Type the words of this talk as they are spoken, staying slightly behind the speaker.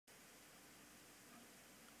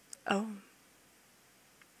Oh.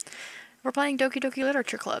 We're playing Doki Doki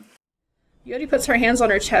Literature Club. Yodi puts her hands on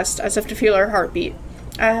her chest as if to feel her heartbeat.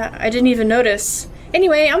 I didn't even notice.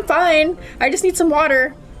 Anyway, I'm fine. I just need some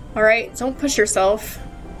water. Alright, don't push yourself.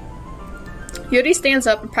 Yodi stands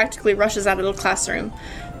up and practically rushes out of the classroom.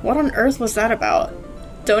 What on earth was that about?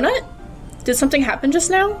 Donut? Did something happen just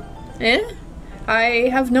now? I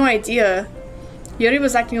have no idea. Yodi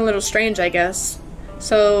was acting a little strange, I guess.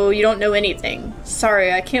 So, you don't know anything.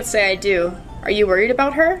 Sorry, I can't say I do. Are you worried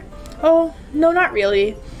about her? Oh, no, not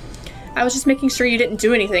really. I was just making sure you didn't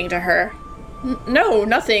do anything to her. No,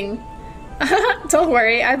 nothing. Don't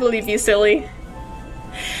worry, I believe you, silly.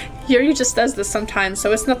 Yuri just does this sometimes,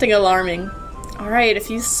 so it's nothing alarming. Alright, if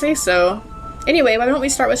you say so. Anyway, why don't we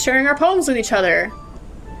start with sharing our poems with each other?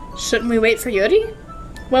 Shouldn't we wait for Yuri?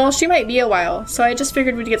 Well, she might be a while, so I just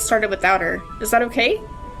figured we'd get started without her. Is that okay?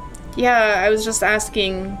 Yeah, I was just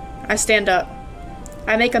asking. I stand up.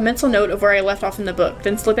 I make a mental note of where I left off in the book,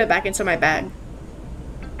 then slip it back into my bag.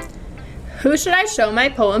 Who should I show my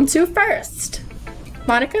poem to first?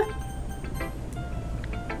 Monica?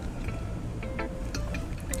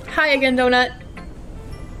 Hi again, Donut.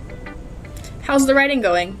 How's the writing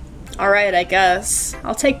going? Alright, I guess.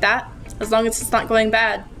 I'll take that, as long as it's not going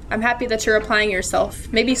bad. I'm happy that you're applying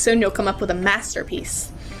yourself. Maybe soon you'll come up with a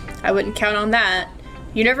masterpiece. I wouldn't count on that.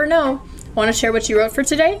 You never know. Want to share what you wrote for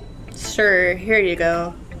today? Sure, here you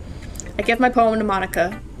go. I give my poem to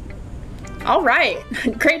Monica. Alright!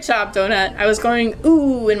 Great job, Donut. I was going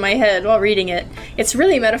ooh in my head while reading it. It's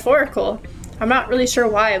really metaphorical. I'm not really sure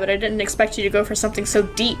why, but I didn't expect you to go for something so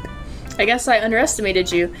deep. I guess I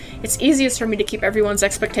underestimated you. It's easiest for me to keep everyone's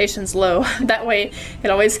expectations low. That way, it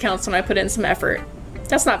always counts when I put in some effort.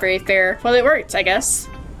 That's not very fair. Well, it worked, I guess.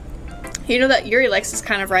 You know that Yuri likes this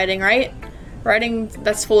kind of writing, right? Writing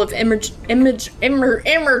that's full of imagery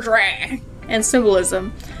and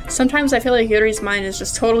symbolism. Sometimes I feel like Yuri's mind is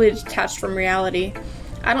just totally detached from reality.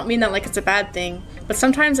 I don't mean that like it's a bad thing, but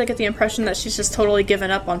sometimes I get the impression that she's just totally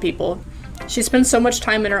given up on people. She spends so much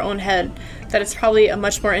time in her own head that it's probably a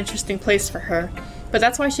much more interesting place for her. But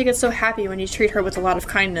that's why she gets so happy when you treat her with a lot of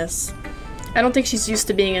kindness. I don't think she's used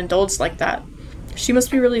to being indulged like that. She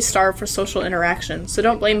must be really starved for social interaction, so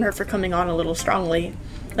don't blame her for coming on a little strongly.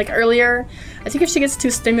 Like earlier, I think if she gets too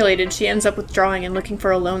stimulated, she ends up withdrawing and looking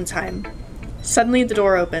for alone time. Suddenly, the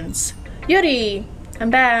door opens. Yuri! I'm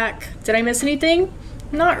back. Did I miss anything?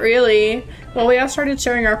 Not really. Well, we all started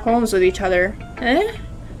sharing our poems with each other.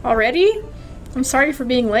 Already? I'm sorry for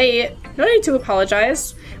being late. No need to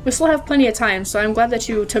apologize. We still have plenty of time, so I'm glad that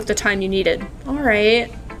you took the time you needed.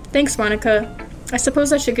 Alright. Thanks, Monica. I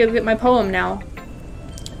suppose I should go get my poem now.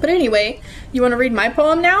 But anyway, you want to read my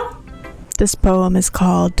poem now? This poem is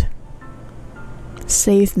called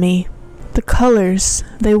Save Me. The colors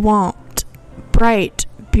they want, bright,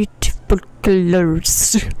 beautiful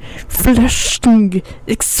colors, flashing,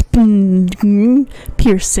 expanding,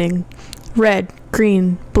 piercing, red,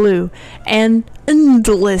 green, blue, an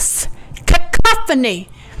endless cacophony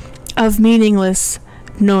of meaningless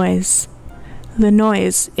noise. The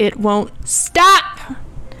noise, it won't stop!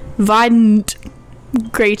 Violent,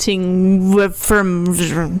 grating,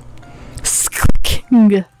 from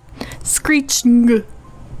squeaking, screeching,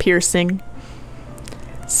 piercing.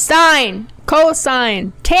 Sine,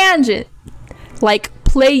 cosine, tangent, like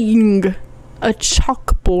playing a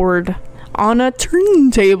chalkboard on a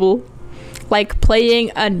turntable, like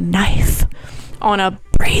playing a knife on a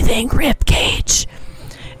breathing ribcage.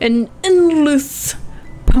 An endless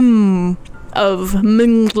hum of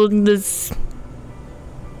meaningless.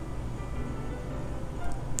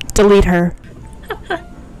 Delete her.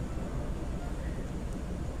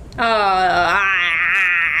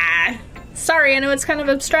 Sorry, I know it's kind of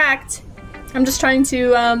abstract. I'm just trying to,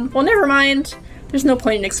 well, never mind. There's no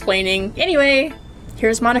point in explaining. Anyway,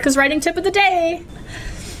 here's Monica's writing tip of the day.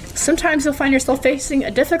 Sometimes you'll find yourself facing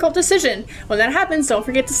a difficult decision. When that happens, don't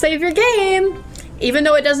forget to save your game. Even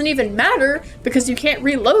though it doesn't even matter, because you can't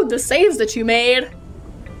reload the saves that you made.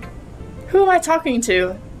 Who am I talking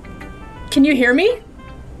to? Can you hear me?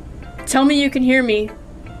 Tell me you can hear me.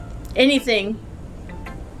 Anything.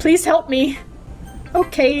 Please help me.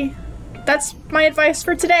 Okay, that's my advice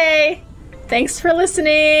for today. Thanks for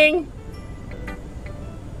listening.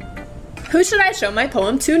 Who should I show my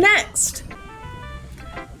poem to next?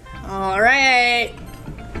 Alright.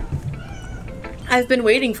 I've been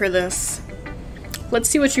waiting for this. Let's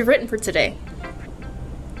see what you've written for today.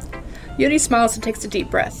 Yuri smiles and takes a deep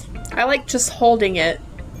breath. I like just holding it.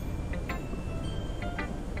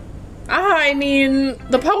 I mean,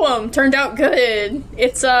 the poem turned out good.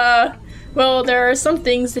 It's, Well, there are some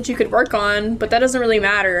things that you could work on, but that doesn't really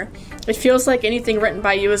matter. It feels like anything written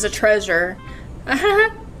by you is a treasure.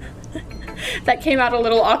 That came out a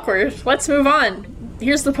little awkward. Let's move on.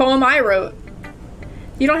 Here's the poem I wrote.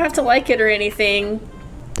 You don't have to like it or anything.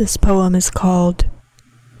 This poem is called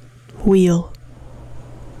Wheel.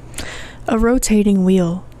 A rotating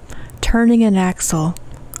wheel, turning an axle,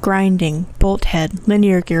 grinding, bolt head,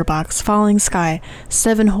 linear gearbox, falling sky,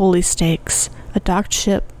 7 holy stakes, a docked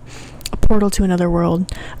ship, a portal to another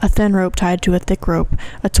world, a thin rope tied to a thick rope,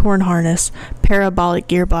 a torn harness, parabolic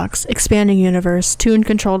gearbox, expanding universe, tuned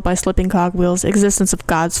controlled by slipping cogwheels, existence of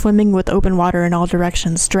God swimming with open water in all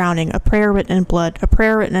directions, drowning, a prayer written in blood, a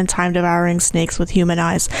prayer written in time-devouring snakes with human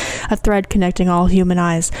eyes, a thread connecting all human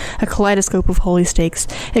eyes, a kaleidoscope of holy stakes,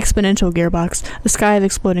 exponential gearbox, a sky of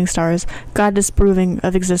exploding stars, God disproving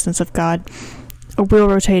of existence of God, a wheel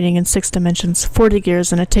rotating in 6 dimensions, 40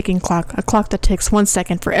 gears and a ticking clock, a clock that ticks 1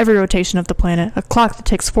 second for every rotation of the planet, a clock that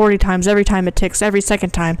ticks 40 times every time it ticks every second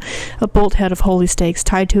time, a bolt head of holy stakes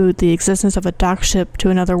tied to the existence of a docked ship to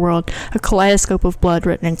another world, a kaleidoscope of blood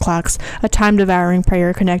written in clocks, a time-devouring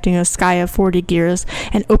prayer connecting a sky of 40 gears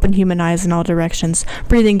and open human eyes in all directions,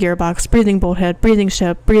 breathing gearbox, breathing bolt head, breathing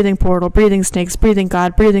ship, breathing portal, breathing snakes, breathing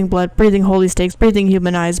God, breathing blood, breathing holy stakes, breathing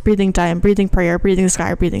human eyes, breathing time, breathing prayer, breathing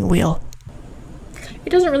sky, breathing wheel. It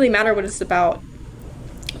doesn't really matter what it's about.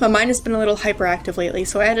 My mind has been a little hyperactive lately,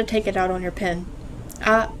 so I had to take it out on your pen.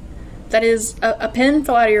 That is, a pen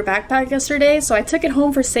fell out of your backpack yesterday, so I took it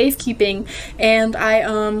home for safekeeping, and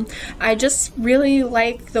I just really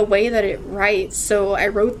like the way that it writes, so I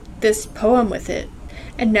wrote this poem with it.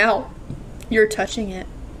 And now, you're touching it.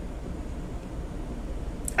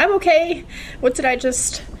 I'm okay. What did I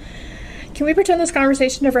just... Can we pretend this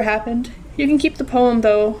conversation never happened? You can keep the poem,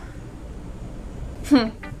 though.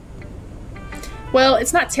 Well,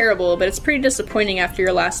 it's not terrible, but it's pretty disappointing after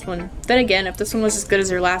your last one. Then again, if this one was as good as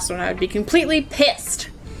your last one, I would be completely pissed.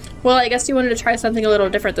 Well, I guess you wanted to try something a little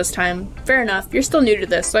different this time. Fair enough. You're still new to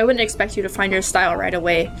this, so I wouldn't expect you to find your style right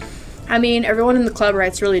away. I mean, everyone in the club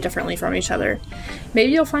writes really differently from each other.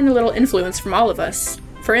 Maybe you'll find a little influence from all of us.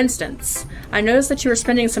 For instance, I noticed that you were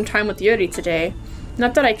spending some time with Yuri today.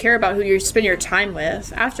 Not that I care about who you spend your time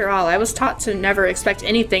with. After all, I was taught to never expect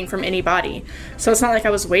anything from anybody, so it's not like I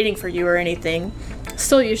was waiting for you or anything.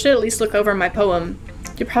 Still, you should at least look over my poem.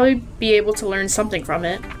 You'll probably be able to learn something from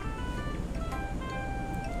it.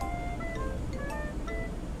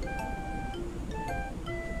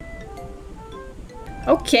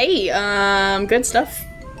 Okay, good stuff.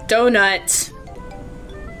 Donut.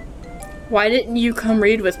 Why didn't you come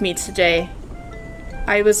read with me today?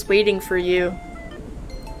 I was waiting for you.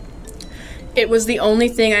 It was the only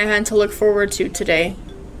thing I had to look forward to today.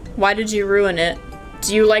 Why did you ruin it?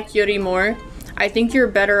 Do you like Yuri more? I think you're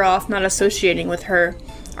better off not associating with her.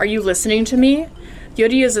 Are you listening to me?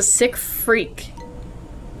 Yuri is a sick freak.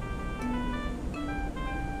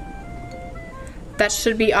 That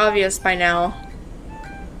should be obvious by now.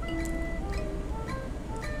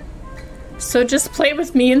 So just play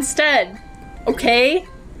with me instead, okay?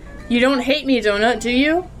 You don't hate me, Donut, do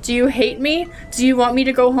you? Do you hate me? Do you want me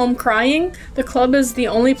to go home crying? The club is the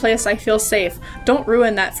only place I feel safe. Don't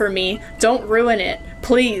ruin that for me. Don't ruin it.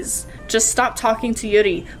 Please. Just stop talking to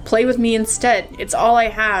Yuri. Play with me instead. It's all I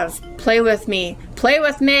have. Play with me. Play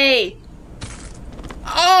with me!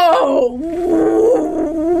 Oh!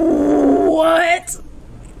 What?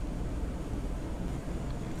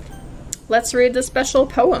 Let's read the special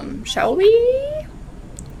poem, shall we?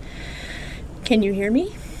 Can you hear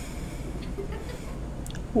me?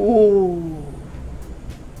 Ooh.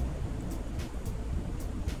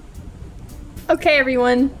 Okay,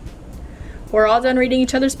 everyone. We're all done reading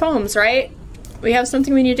each other's poems, right? We have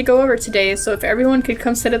something we need to go over today, so if everyone could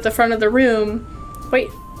come sit at the front of the room... Wait,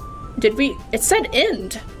 did we... It said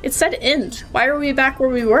end. It said end. Why are we back where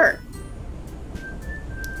we were?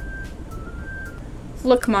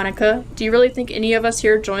 Look, Monica, do you really think any of us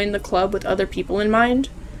here joined the club with other people in mind?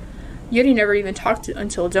 Yuri never even talked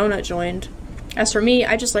until Donut joined. As for me,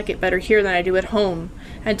 I just like it better here than I do at home,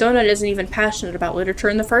 and Donut isn't even passionate about literature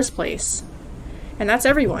in the first place. And that's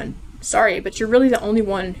everyone. Sorry, but you're really the only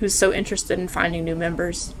one who's so interested in finding new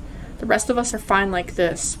members. The rest of us are fine like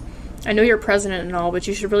this. I know you're president and all, but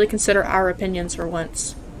you should really consider our opinions for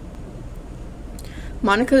once.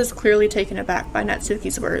 Monica is clearly taken aback by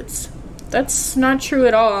Natsuki's words. That's not true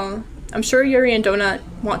at all. I'm sure Yuri and Donut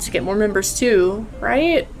want to get more members too,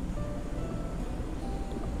 right?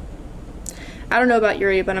 I don't know about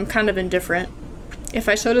Yuri, but I'm kind of indifferent. If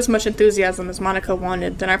I showed as much enthusiasm as Monica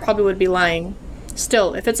wanted, then I probably would be lying.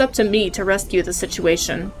 Still, if it's up to me to rescue the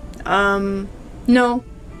situation... No.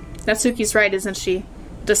 Natsuki's right, isn't she?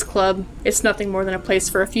 this club. It's nothing more than a place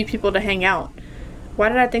for a few people to hang out. Why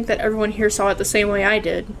did I think that everyone here saw it the same way I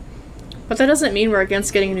did? But that doesn't mean we're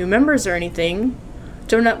against getting new members or anything.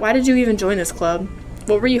 Donut, why did you even join this club?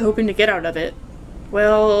 What were you hoping to get out of it?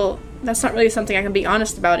 Well, that's not really something I can be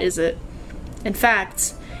honest about, is it? In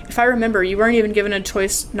fact, if I remember, you weren't even given a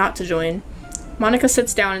choice not to join. Monica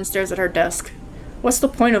sits down and stares at her desk. What's the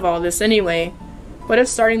point of all this, anyway? What if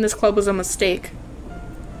starting this club was a mistake?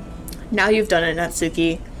 Now you've done it,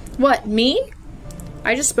 Natsuki. What, me?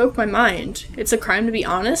 I just spoke my mind. It's a crime to be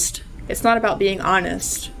honest? It's not about being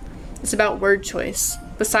honest. It's about word choice.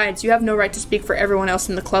 Besides, you have no right to speak for everyone else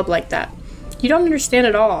in the club like that. You don't understand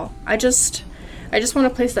at all. I just want a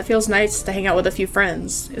place that feels nice to hang out with a few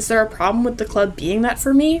friends. Is there a problem with the club being that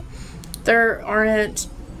for me? There aren't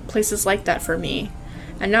places like that for me.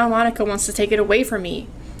 And now Monica wants to take it away from me.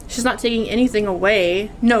 She's not taking anything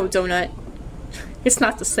away. No, Donut. It's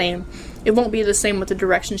not the same. It won't be the same with the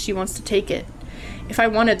direction she wants to take it. If I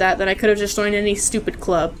wanted that, then I could have just joined any stupid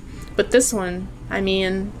club. But this one, I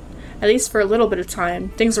mean, at least for a little bit of time,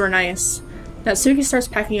 things were nice. Natsuki starts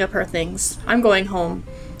packing up her things. I'm going home.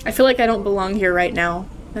 I feel like I don't belong here right now.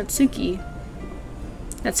 Natsuki.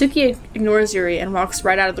 Natsuki ignores Yuri and walks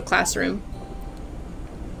right out of the classroom.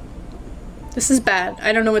 This is bad.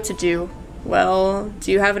 I don't know what to do. Well,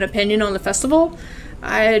 do you have an opinion on the festival?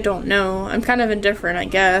 I don't know. I'm kind of indifferent, I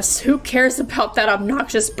guess. Who cares about that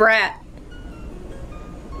obnoxious brat?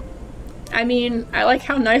 I mean, I like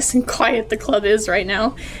how nice and quiet the club is right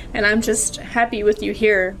now, and I'm just happy with you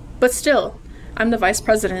here. But still, I'm the vice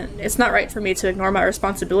president. It's not right for me to ignore my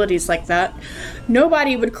responsibilities like that.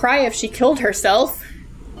 Nobody would cry if she killed herself.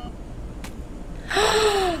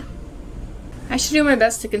 I should do my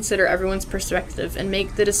best to consider everyone's perspective and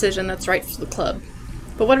make the decision that's right for the club.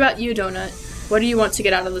 But what about you, Donut? What do you want to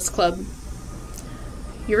get out of this club?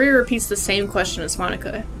 Yuri repeats the same question as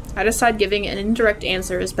Monica. I decide giving an indirect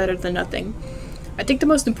answer is better than nothing. I think the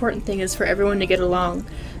most important thing is for everyone to get along,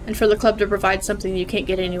 and for the club to provide something you can't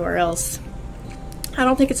get anywhere else. I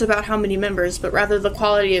don't think it's about how many members, but rather the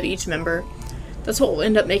quality of each member. That's what will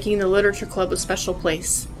end up making the literature club a special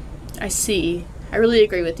place. I see. I really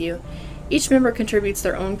agree with you. Each member contributes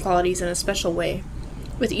their own qualities in a special way.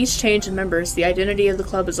 With each change in members, the identity of the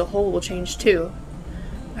club as a whole will change too.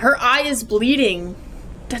 Her eye is bleeding!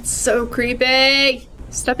 That's so creepy!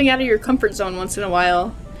 Stepping out of your comfort zone once in a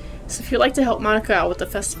while. So if you'd like to help Monica out with the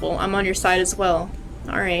festival, I'm on your side as well.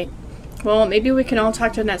 Alright. Well, maybe we can all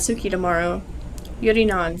talk to Natsuki tomorrow. Yuri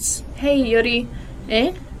nods. Hey, Yuri.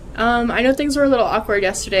 Eh? I know things were a little awkward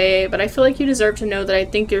yesterday, but I feel like you deserve to know that I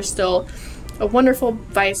think you're still a wonderful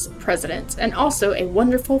vice president, and also a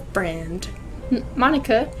wonderful friend.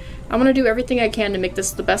 Monica, I want to do everything I can to make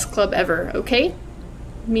this the best club ever, okay?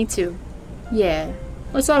 Me too. Yeah.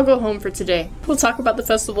 Let's all go home for today. We'll talk about the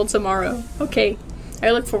festival tomorrow. Okay.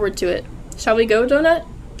 I look forward to it. Shall we go,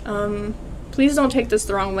 Donut? Please don't take this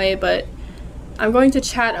the wrong way, but I'm going to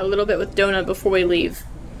chat a little bit with Donut before we leave.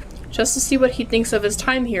 Just to see what he thinks of his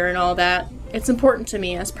time here and all that. It's important to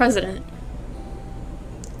me as president.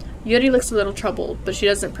 Yuri looks a little troubled, but she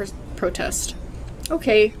doesn't protest.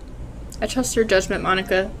 Okay. I trust your judgment,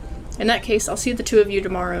 Monica. In that case, I'll see the two of you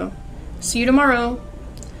tomorrow. See you tomorrow.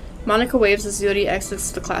 Monica waves as Yuri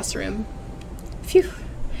exits the classroom. Phew.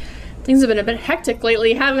 Things have been a bit hectic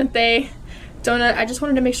lately, haven't they? Donut, I just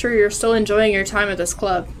wanted to make sure you're still enjoying your time at this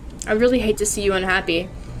club. I really hate to see you unhappy.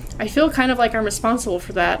 I feel kind of like I'm responsible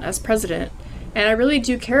for that as president, and I really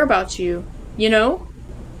do care about you, you know?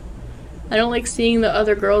 I don't like seeing the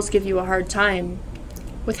other girls give you a hard time.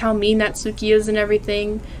 With how mean Natsuki is and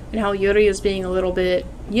everything, and how Yuri is being a little bit,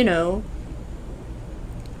 you know.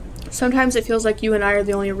 Sometimes it feels like you and I are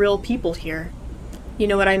the only real people here. You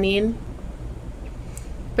know what I mean?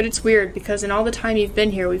 But it's weird, because in all the time you've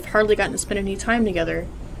been here, we've hardly gotten to spend any time together.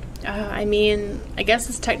 I mean, I guess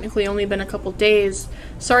it's technically only been a couple days.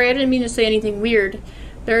 Sorry, I didn't mean to say anything weird.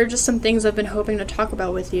 There are just some things I've been hoping to talk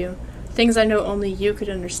about with you. Things I know only you could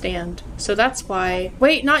understand. So that's why—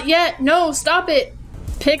 Wait, not yet! No, stop it!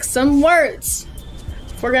 Pick some words!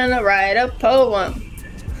 We're gonna write a poem.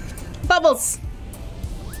 Bubbles!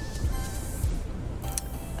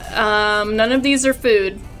 None of these are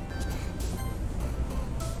food.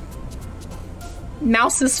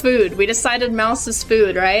 Mouse is food. We decided mouse is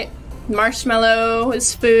food, right? Marshmallow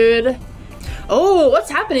is food. Oh,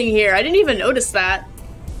 what's happening here? I didn't even notice that.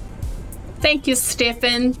 Thank you,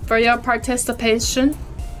 Stephen, for your participation.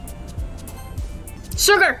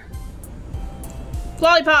 Sugar!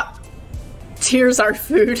 Lollipop! Tears are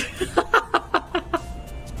food.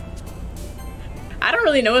 I don't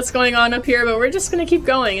really know what's going on up here, but we're just gonna keep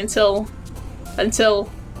going until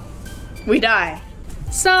we die.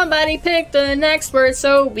 Somebody pick the next word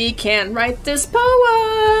so we can write this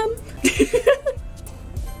poem.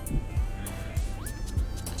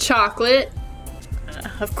 Chocolate.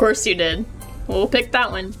 Of course you did. We'll pick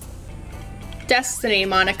that one. Destiny,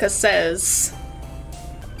 Monica says.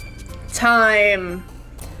 Time.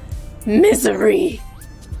 Misery.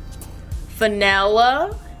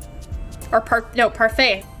 Vanilla. Or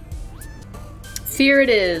parfait. Fear it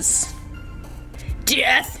is.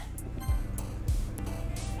 Death.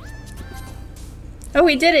 Oh,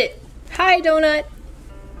 we did it. Hi, Donut.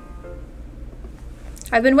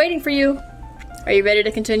 I've been waiting for you. Are you ready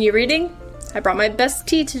to continue reading? I brought my best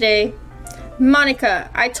tea today. Monica,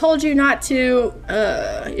 I told you not to.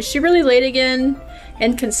 Is she really late again?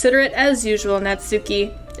 Inconsiderate as usual,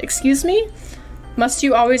 Natsuki. Excuse me? Must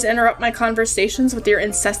you always interrupt my conversations with your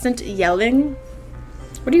incessant yelling?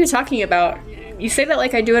 What are you talking about? You say that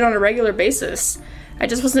like I do it on a regular basis. I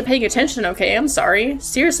just wasn't paying attention, okay? I'm sorry.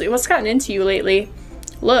 Seriously, what's gotten into you lately?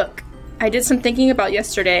 Look, I did some thinking about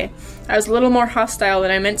yesterday. I was a little more hostile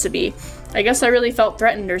than I meant to be. I guess I really felt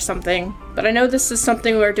threatened or something. But I know this is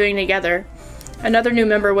something we're doing together. Another new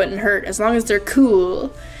member wouldn't hurt, as long as they're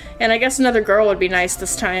cool. And I guess another girl would be nice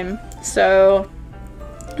this time. So,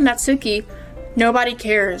 Natsuki, nobody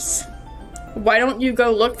cares. Why don't you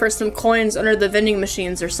go look for some coins under the vending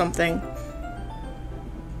machines or something?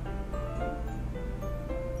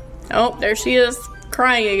 Oh, there she is,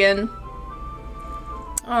 crying again.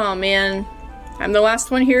 Oh man, I'm the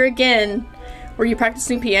last one here again. Were you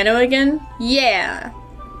practicing piano again? Yeah.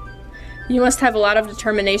 You must have a lot of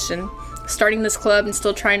determination, starting this club and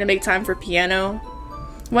still trying to make time for piano.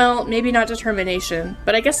 Well, maybe not determination,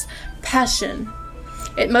 but I guess passion.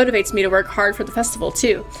 It motivates me to work hard for the festival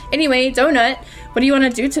too. Anyway, Donut, what do you want to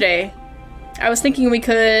do today? I was thinking we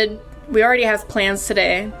already have plans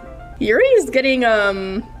today. Yuri's getting,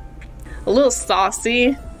 a little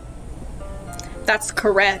saucy. That's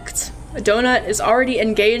correct. Donut is already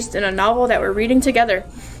engaged in a novel that we're reading together.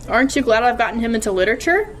 Aren't you glad I've gotten him into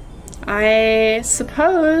literature? I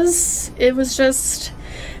suppose it was just...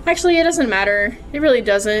 Actually, it doesn't matter. It really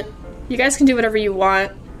doesn't. You guys can do whatever you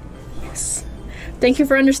want. Yes. Thank you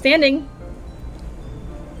for understanding.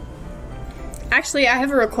 Actually, I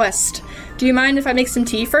have a request. Do you mind if I make some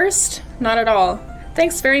tea first? Not at all.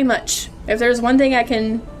 Thanks very much. If there's one thing that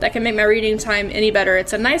can make my reading time any better,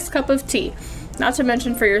 it's a nice cup of tea. Not to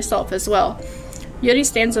mention for yourself as well. Yuri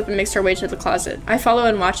stands up and makes her way to the closet. I follow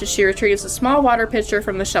and watch as she retrieves a small water pitcher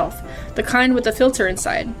from the shelf, the kind with the filter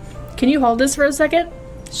inside. Can you hold this for a second?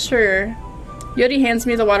 Sure. Yuri hands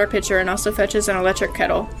me the water pitcher and also fetches an electric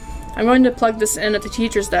kettle. I'm going to plug this in at the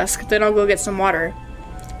teacher's desk, then I'll go get some water.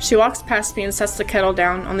 She walks past me and sets the kettle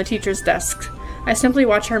down on the teacher's desk. I simply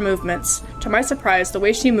watch her movements. To my surprise, the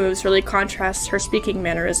way she moves really contrasts her speaking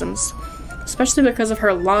mannerisms, especially because of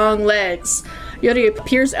her long legs. Yuri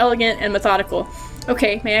appears elegant and methodical.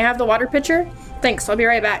 Okay, may I have the water pitcher? Thanks, I'll be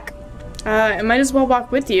right back. I might as well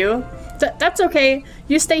walk with you. That's okay.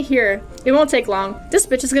 You stay here. It won't take long. This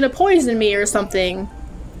bitch is gonna poison me or something.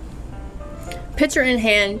 Pitcher in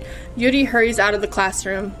hand, Yuri hurries out of the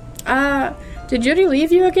classroom. Did Yuri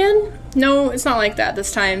leave you again? No, it's not like that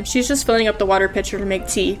this time. She's just filling up the water pitcher to make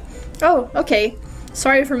tea. Oh, okay.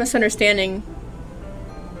 Sorry for misunderstanding.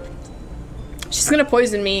 She's gonna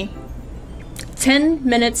poison me. 10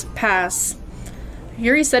 minutes pass.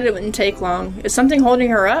 Yuri said it wouldn't take long. Is something holding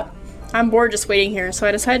her up? I'm bored just waiting here, so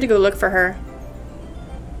I decided to go look for her.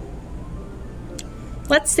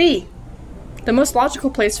 Let's see. The most logical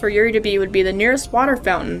place for Yuri to be would be the nearest water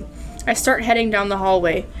fountain. I start heading down the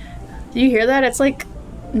hallway. Do you hear that? It's like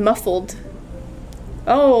muffled.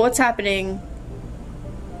 Oh, what's happening?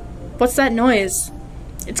 What's that noise?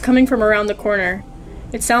 It's coming from around the corner.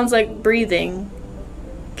 It sounds like breathing.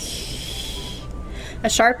 A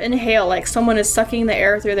sharp inhale, like someone is sucking the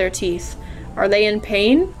air through their teeth. Are they in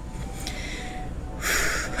pain?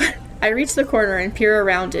 I reach the corner and peer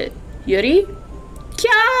around it. Yuri?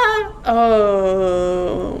 Kya!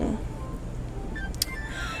 Oh.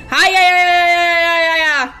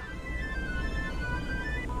 Hi-ya-ya-ya-ya-ya-ya-ya!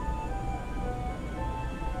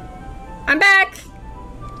 I'm back!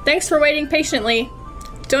 Thanks for waiting patiently.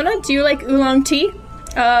 Donut, do you like oolong tea?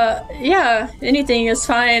 Yeah, anything is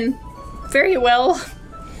fine. Very well.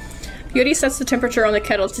 Yuri sets the temperature on the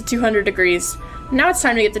kettle to 200 degrees. Now it's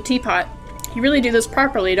time to get the teapot. You really do this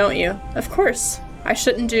properly, don't you? Of course. I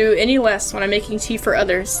shouldn't do any less when I'm making tea for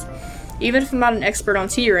others. Even if I'm not an expert on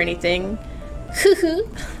tea or anything.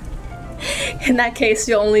 In that case,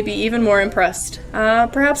 you'll only be even more impressed.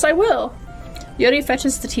 Perhaps I will. Yuri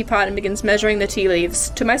fetches the teapot and begins measuring the tea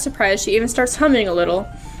leaves. To my surprise, she even starts humming a little.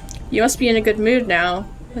 You must be in a good mood now.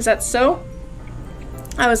 Is that so?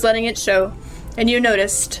 I was letting it show, and you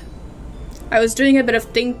noticed. I was doing a bit of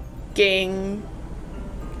thinking,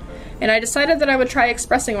 and I decided that I would try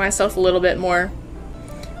expressing myself a little bit more.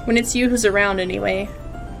 When it's you who's around, anyway.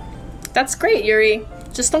 That's great, Yuri.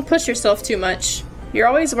 Just don't push yourself too much. You're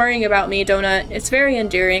always worrying about me, Donut. It's very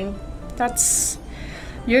endearing.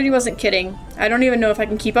 Yuri wasn't kidding. I don't even know if I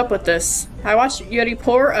can keep up with this. I watched Yuri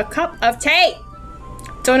pour a cup of tea!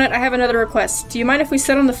 Donut, I have another request. Do you mind if we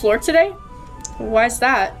sit on the floor today? Why's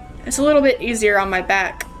that? It's a little bit easier on my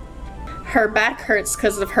back. Her back hurts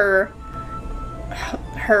because of her...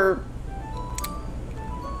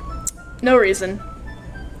 No reason.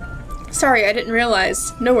 Sorry, I didn't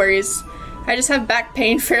realize. No worries. I just have back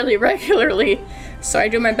pain fairly regularly, so I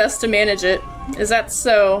do my best to manage it. Is that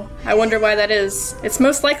so? I wonder why that is. It's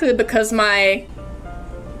most likely because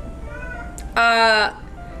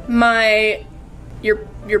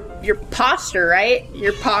your posture, right?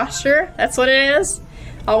 Your posture? That's what it is?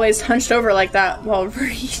 Always hunched over like that while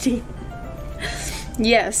reading.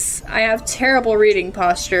 Yes, I have terrible reading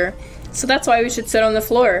posture, so that's why we should sit on the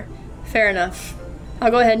floor. Fair enough.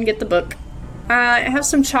 I'll go ahead and get the book. I have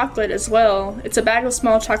some chocolate as well. It's a bag of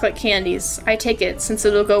small chocolate candies. I take it, since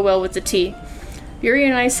it'll go well with the tea. Yuri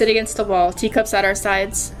and I sit against the wall, teacups at our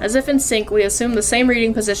sides. As if in sync, we assume the same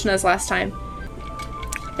reading position as last time.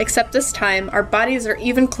 Except this time, our bodies are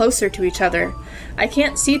even closer to each other. I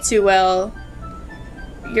can't see too well.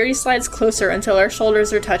 Yuri slides closer until our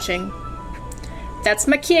shoulders are touching. That's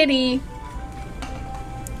my kitty!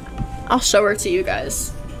 I'll show her to you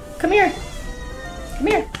guys. Come here! Come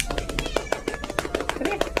here! Come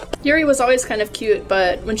here! Yuri was always kind of cute,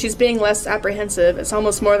 but when she's being less apprehensive, it's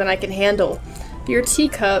almost more than I can handle. Your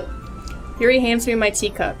teacup. Yuri hands me my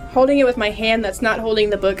teacup. Holding it with my hand that's not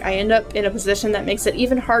holding the book, I end up in a position that makes it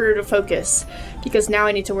even harder to focus, because now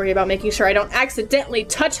I need to worry about making sure I don't accidentally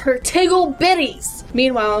touch her tiggle bitties!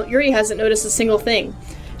 Meanwhile, Yuri hasn't noticed a single thing.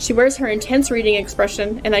 She wears her intense reading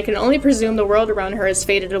expression, and I can only presume the world around her has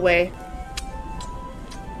faded away.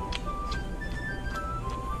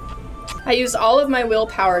 I used all of my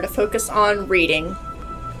willpower to focus on reading.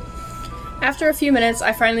 After a few minutes,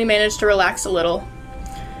 I finally managed to relax a little.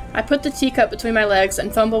 I put the teacup between my legs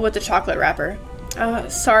and fumble with the chocolate wrapper.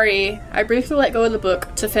 Sorry. I briefly let go of the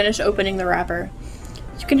book to finish opening the wrapper.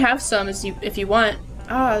 You can have some if you want.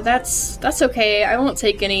 That's okay. I won't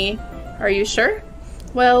take any. Are you sure?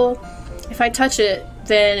 Well, if I touch it,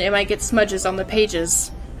 then it might get smudges on the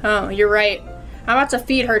pages. Oh, you're right. I'm about to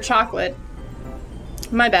feed her chocolate.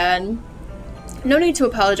 My bad. No need to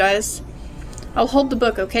apologize. I'll hold the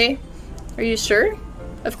book, okay? Are you sure?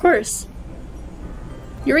 Of course.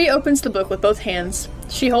 Yuri opens the book with both hands.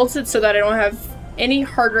 She holds it so that I don't have any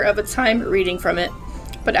harder of a time reading from it.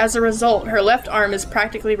 But as a result, her left arm is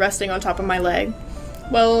practically resting on top of my leg.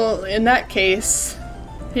 Well, in that case...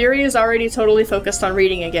 Yuri is already totally focused on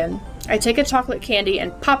reading again. I take a chocolate candy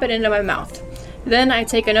and pop it into my mouth. Then I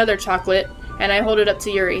take another chocolate and I hold it up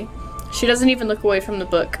to Yuri. She doesn't even look away from the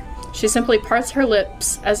book. She simply parts her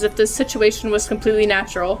lips as if this situation was completely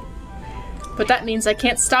natural. But that means I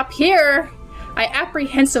can't stop here! I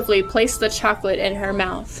apprehensively place the chocolate in her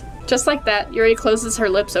mouth. Just like that, Yuri closes her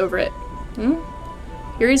lips over it.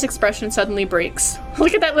 Yuri's expression suddenly breaks.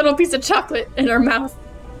 Look at that little piece of chocolate in her mouth.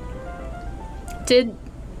 Did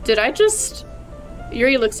I just...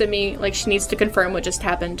 Yuri looks at me like she needs to confirm what just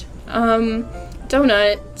happened.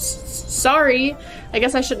 Donut. Sorry. I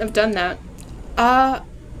guess I shouldn't have done that.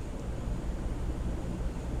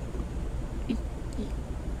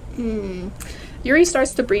 Yuri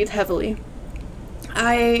starts to breathe heavily.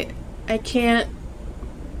 I can't...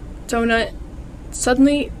 Donut.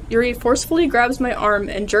 Suddenly, Yuri forcefully grabs my arm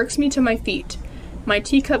and jerks me to my feet. My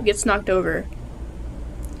teacup gets knocked over.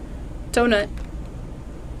 Donut.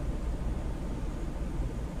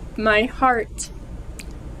 My heart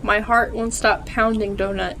won't stop pounding,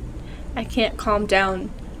 Donut. I can't calm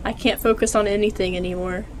down. I can't focus on anything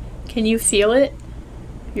anymore. Can you feel it?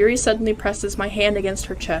 Yuri suddenly presses my hand against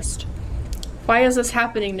her chest. Why is this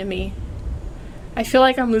happening to me? I feel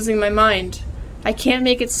like I'm losing my mind. I can't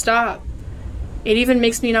make it stop. It even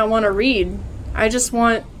makes me not want to read. I just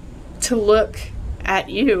want to look at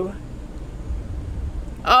you.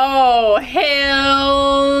 Oh,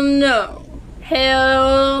 hell no.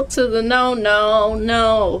 Hell to the no, no,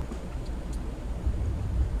 no.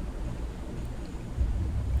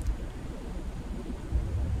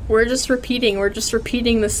 We're just repeating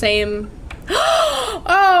the same.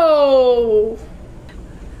 Oh!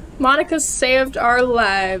 Monica saved our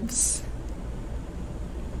lives.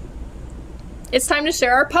 It's time to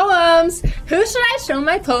share our poems. Who should I show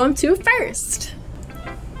my poem to first?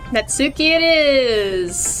 Natsuki it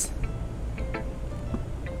is.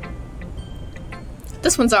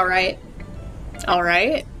 This one's alright.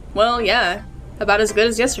 Alright? Well, yeah. About as good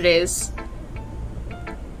as yesterday's.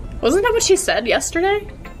 Wasn't that what she said yesterday?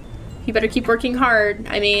 You better keep working hard.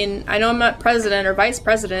 I mean, I know I'm not president or vice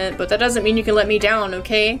president, but that doesn't mean you can let me down,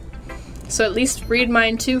 okay? So at least read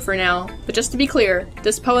mine too for now. But just to be clear,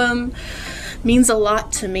 this poem means a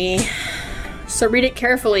lot to me. So read it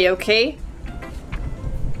carefully, okay?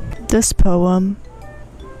 This poem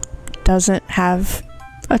doesn't have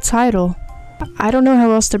a title. I don't know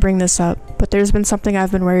how else to bring this up, but there's been something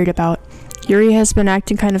I've been worried about. Yuri has been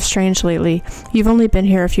acting kind of strange lately. You've only been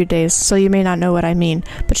here a few days, so you may not know what I mean,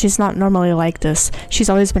 but she's not normally like this. She's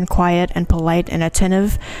always been quiet and polite and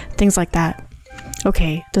attentive, things like that.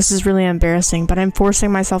 Okay, this is really embarrassing, but I'm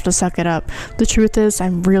forcing myself to suck it up. The truth is,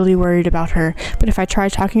 I'm really worried about her, but if I try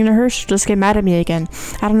talking to her, she'll just get mad at me again.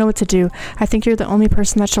 I don't know what to do. I think you're the only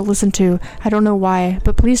person that she'll listen to. I don't know why,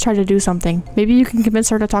 but please try to do something. Maybe you can convince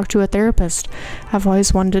her to talk to a therapist. I've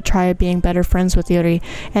always wanted to try being better friends with Yuri,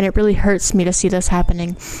 and it really hurts me to see this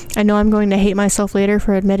happening. I know I'm going to hate myself later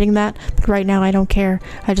for admitting that, but right now I don't care.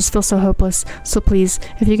 I just feel so hopeless. So please,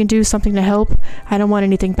 if you can do something to help, I don't want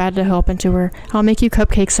anything bad to happen to her. I'll make you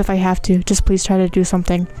cupcakes if I have to. Just please try to do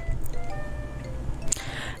something.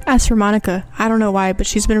 As for Monica, I don't know why, but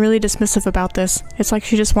she's been really dismissive about this. It's like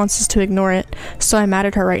she just wants us to ignore it. So I'm mad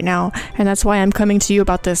at her right now, and that's why I'm coming to you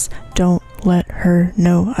about this. Don't let her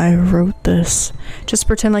know I wrote this. Just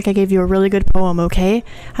pretend like I gave you a really good poem, okay?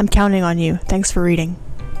 I'm counting on you. Thanks for reading.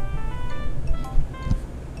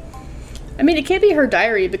 I mean, it can't be her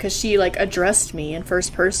diary because she, like, addressed me in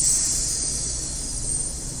first person.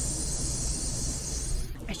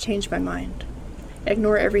 I changed my mind.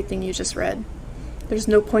 Ignore everything you just read. There's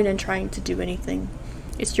no point in trying to do anything.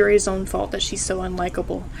 It's Yuri's own fault that she's so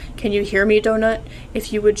unlikable. Can you hear me, Donut?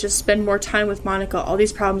 If you would just spend more time with Monica, all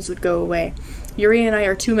these problems would go away. Yuri and I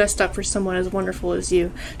are too messed up for someone as wonderful as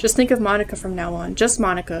you. Just think of Monica from now on. Just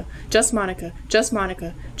Monica. Just Monica. Just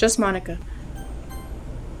Monica. Just Monica.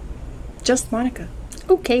 Just Monica.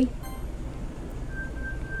 Okay.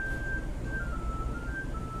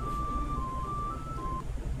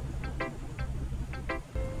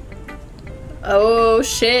 Oh,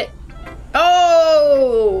 shit.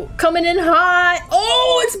 Oh! Coming in hot!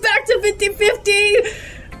 Oh, it's back to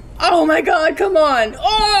 50-50! Oh my god, come on!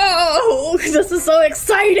 Oh! This is so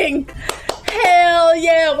exciting! Hell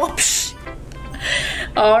yeah! Whoosh.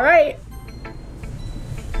 Alright.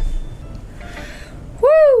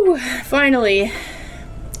 Woo! Finally.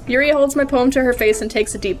 Yuri holds my poem to her face and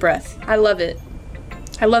takes a deep breath. I love it.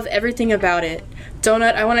 I love everything about it.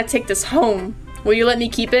 Donut, I want to take this home. Will you let me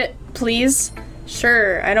keep it? Please?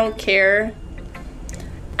 Sure, I don't care.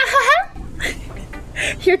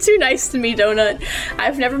 You're too nice to me, Donut.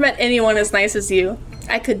 I've never met anyone as nice as you.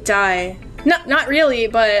 I could die. Not really,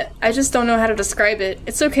 but I just don't know how to describe it.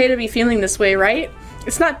 It's okay to be feeling this way, right?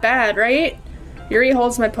 It's not bad, right? Yuri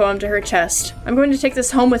holds my poem to her chest. I'm going to take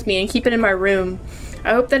this home with me and keep it in my room.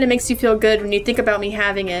 I hope that it makes you feel good when you think about me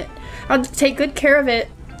having it. I'll take good care of it.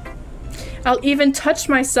 I'll even touch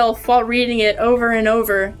myself while reading it over and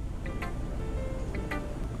over.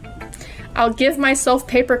 I'll give myself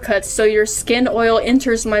paper cuts so your skin oil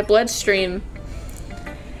enters my bloodstream.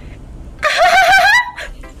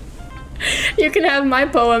 You can have my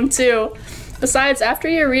poem too. Besides, after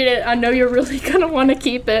you read it, I know you're really gonna want to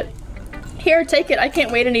keep it. Here, take it. I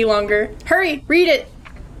can't wait any longer. Hurry, read it.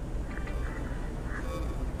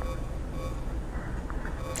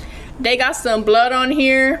 They got some blood on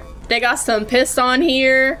here. They got some piss on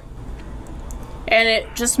here. And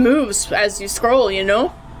it just moves as you scroll, you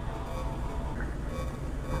know?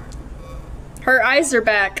 Her eyes are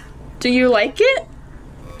back. Do you like it?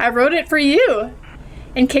 I wrote it for you.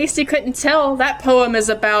 In case you couldn't tell, that poem is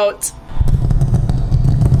about...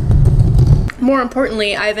 More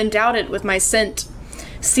importantly, I've endowed it with my scent.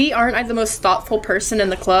 See, aren't I the most thoughtful person in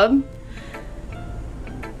the club?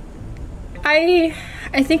 I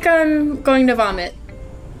think I'm going to vomit.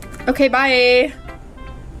 Okay, bye.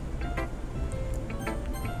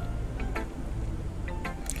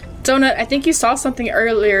 Donut, I think you saw something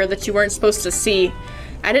earlier that you weren't supposed to see.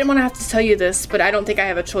 I didn't want to have to tell you this, but I don't think I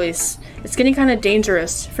have a choice. It's getting kind of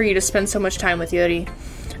dangerous for you to spend so much time with Yuri.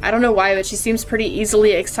 I don't know why, but she seems pretty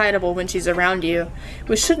easily excitable when she's around you,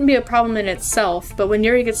 which shouldn't be a problem in itself, but when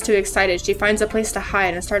Yuri gets too excited, she finds a place to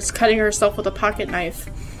hide and starts cutting herself with a pocket knife.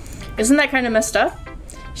 Isn't that kind of messed up?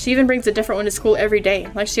 She even brings a different one to school every day,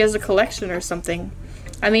 like she has a collection or something.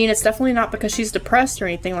 I mean, it's definitely not because she's depressed or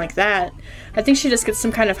anything like that. I think she just gets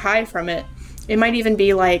some kind of high from it. It might even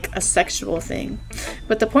be like a sexual thing.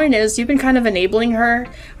 But the point is, you've been kind of enabling her.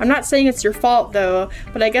 I'm not saying it's your fault though,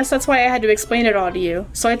 but I guess that's why I had to explain it all to you.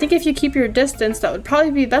 So I think if you keep your distance, that would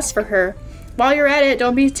probably be best for her. While you're at it,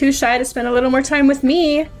 don't be too shy to spend a little more time with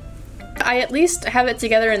me. I at least have it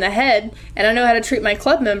together in the head, and I know how to treat my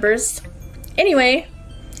club members. Anyway,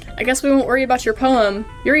 I guess we won't worry about your poem.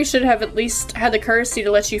 Yuri should have at least had the courtesy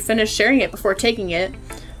to let you finish sharing it before taking it.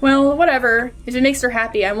 Well, whatever. If it makes her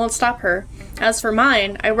happy, I won't stop her. As for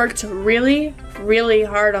mine, I worked really, really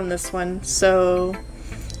hard on this one, so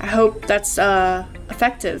I hope that's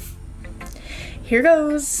effective. Here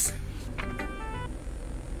goes.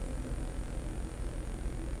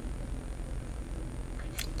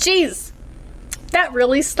 Jeez, that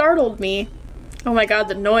really startled me. Oh my god,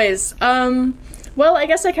 the noise. Well, I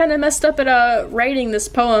guess I kind of messed up at writing this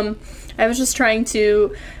poem. I was just trying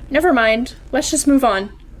to... Never mind, let's just move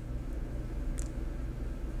on.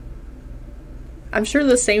 I'm sure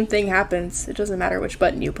the same thing happens. It doesn't matter which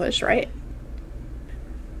button you push, right?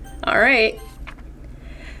 Alright.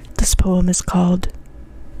 This poem is called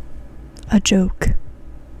A Joke.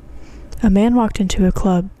 A man walked into a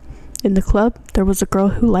club. In the club, there was a girl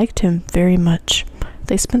who liked him very much.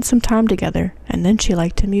 They spent some time together, and then she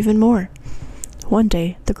liked him even more. One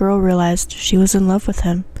day, the girl realized she was in love with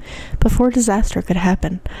him. Before disaster could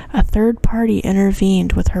happen, a third party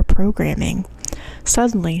intervened with her programming.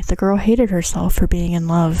 Suddenly, the girl hated herself for being in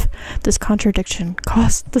love. This contradiction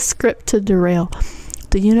caused the script to derail.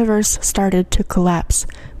 The universe started to collapse,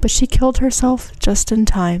 but she killed herself just in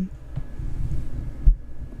time.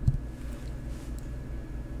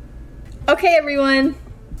 Okay, everyone.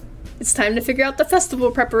 It's time to figure out the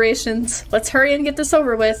festival preparations. Let's hurry and get this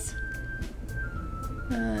over with.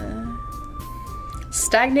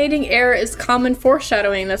 Stagnating air is common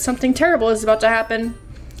foreshadowing that something terrible is about to happen.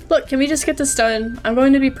 Look, can we just get this done? I'm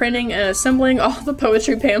going to be printing and assembling all the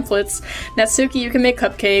poetry pamphlets. Natsuki, you can make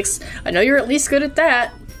cupcakes. I know you're at least good at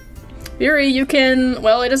that. Yuri, you can...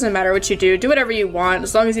 Well, it doesn't matter what you do. Do whatever you want,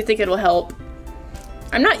 as long as you think it'll help.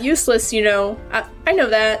 I'm not useless, you know. I know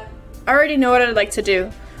that. I already know what I'd like to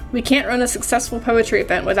do. We can't run a successful poetry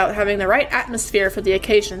event without having the right atmosphere for the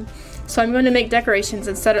occasion. So I'm going to make decorations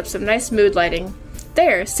and set up some nice mood lighting.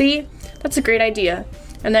 There, see? That's a great idea.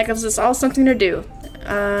 And that gives us all something to do.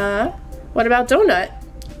 What about Donut?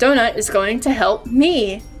 Donut is going to help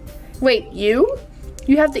me. Wait, you?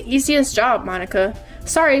 You have the easiest job, Monica.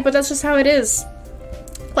 Sorry, but that's just how it is.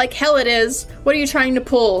 Like hell it is. What are you trying to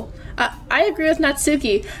pull? I agree with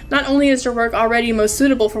Natsuki. Not only is your work already most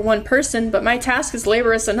suitable for one person, but my task is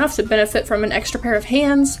laborious enough to benefit from an extra pair of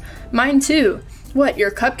hands. Mine too. What,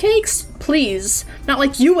 your cupcakes? Please. Not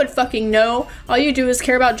like you would fucking know. All you do is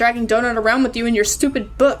care about dragging Donut around with you in your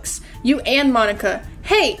stupid books. You and Monica.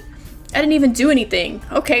 Hey! I didn't even do anything.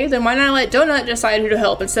 Okay, then why not let Donut decide who to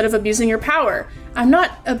help instead of abusing your power? I'm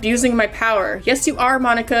not abusing my power. Yes, you are,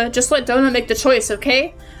 Monica. Just let Donut make the choice,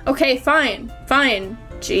 okay? Okay, fine. Fine.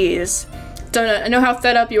 Jeez. Donut, I know how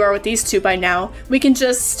fed up you are with these two by now. We can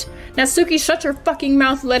just... Natsuki, shut your fucking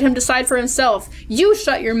mouth and let him decide for himself. You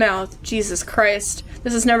shut your mouth. Jesus Christ.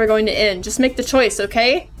 This is never going to end. Just make the choice,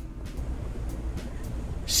 okay?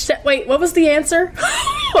 Shit, wait, what was the answer?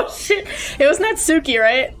 Oh, shit. It was Natsuki,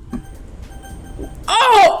 right?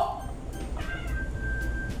 Oh!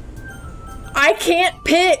 I can't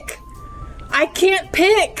pick. I can't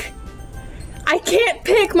pick. I can't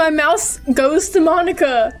pick. My mouse goes to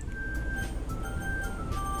Monica.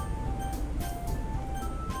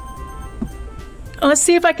 Let's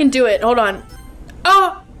see if I can do it. Hold on.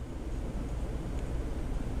 Oh!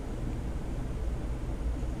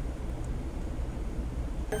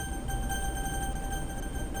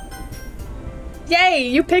 Yay,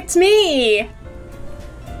 you picked me!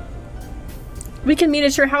 We can meet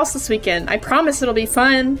at your house this weekend. I promise it'll be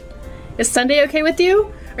fun. Is Sunday okay with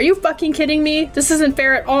you? Are you fucking kidding me? This isn't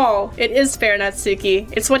fair at all. It is fair,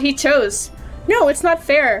 Natsuki. It's what he chose. No, it's not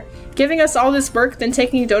fair. Giving us all this work, then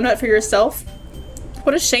taking a donut for yourself?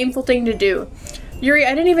 What a shameful thing to do. Yuri,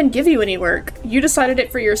 I didn't even give you any work. You decided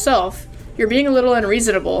it for yourself. You're being a little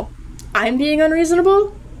unreasonable. I'm being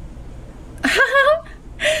unreasonable?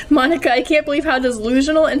 Monica, I can't believe how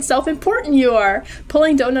delusional and self-important you are.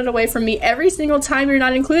 Pulling Donut away from me every single time you're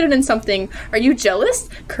not included in something. Are you jealous?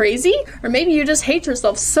 Crazy? Or maybe you just hate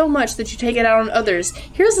yourself so much that you take it out on others.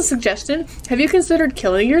 Here's a suggestion. Have you considered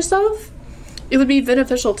killing yourself? It would be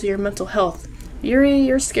beneficial to your mental health. Yuri,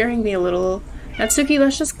 you're scaring me a little. Natsuki,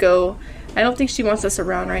 let's just go. I don't think she wants us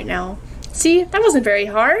around right now. See, that wasn't very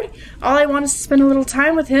hard. All I want is to spend a little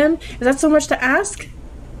time with him. Is that so much to ask?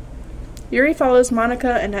 Yuri follows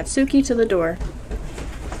Monica and Natsuki to the door.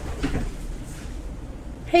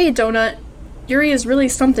 Hey, Donut. Yuri is really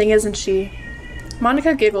something, isn't she?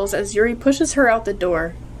 Monica giggles as Yuri pushes her out the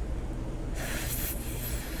door.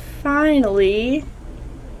 Finally.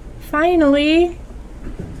 Finally.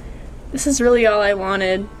 This is really all I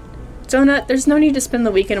wanted. Donut, there's no need to spend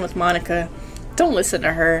the weekend with Monica. Don't listen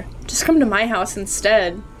to her. Just come to my house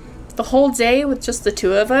instead. The whole day with just the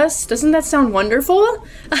two of us? Doesn't that sound wonderful?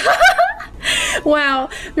 Wow,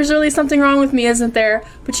 there's really something wrong with me, isn't there?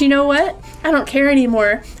 But you know what? I don't care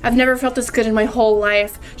anymore. I've never felt this good in my whole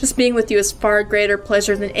life. Just being with you is far greater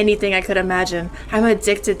pleasure than anything I could imagine. I'm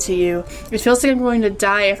addicted to you. It feels like I'm going to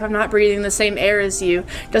die if I'm not breathing the same air as you.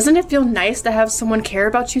 Doesn't it feel nice to have someone care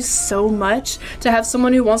about you so much? To have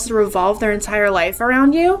someone who wants to revolve their entire life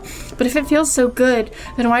around you? But if it feels so good,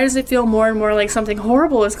 then why does it feel more and more like something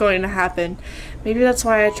horrible is going to happen? Maybe that's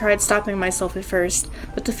why I tried stopping myself at first,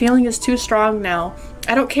 but the feeling is too strong now.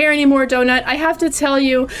 I don't care anymore, Donut. I have to tell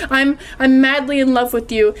you, I'm madly in love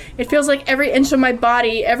with you. It feels like every inch of my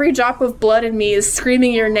body, every drop of blood in me is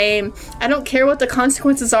screaming your name. I don't care what the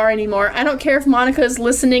consequences are anymore. I don't care if Monica is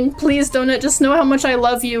listening. Please, Donut, just know how much I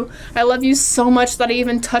love you. I love you so much that I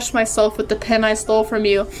even touched myself with the pen I stole from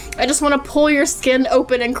you. I just want to pull your skin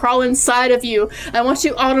open and crawl inside of you. I want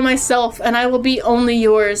you all to myself, and I will be only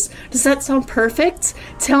yours. Does that sound perfect?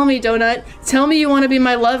 Tell me, Donut. Tell me you want to be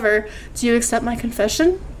my lover. Do you accept my confession?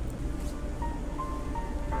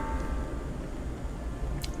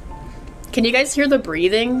 Can you guys hear the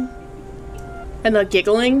breathing? And the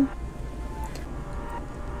giggling?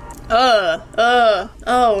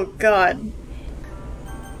 Oh god.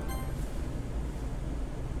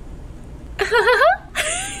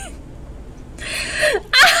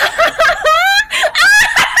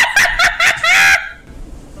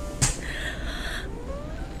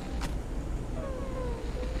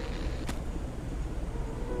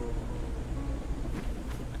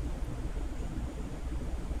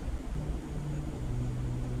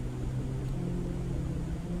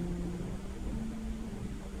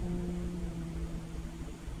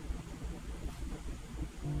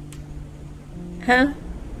 Huh?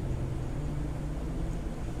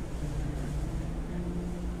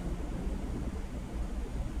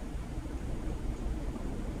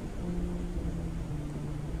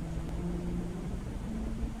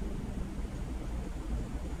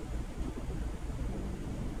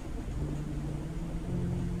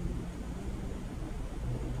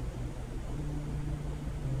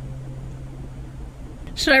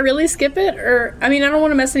 Should I really skip it? Or, I mean, I don't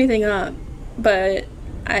want to mess anything up, but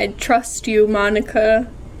I trust you,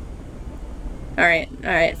 Monica.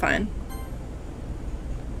 Alright, fine.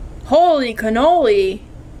 Holy cannoli!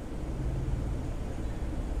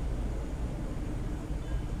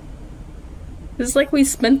 It's like we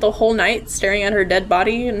spent the whole night staring at her dead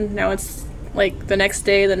body, and now it's like the next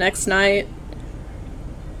day, the next night,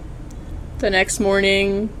 the next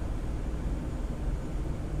morning,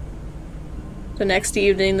 the next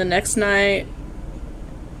evening, the next night.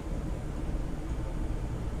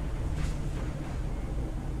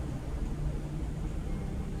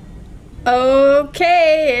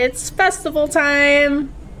 Okay, it's festival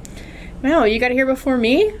time! Wow, you got here before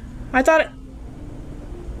me? I thought it...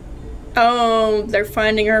 Oh, they're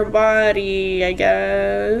finding her body, I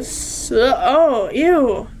guess. Oh,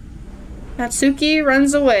 ew. Natsuki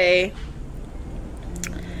runs away.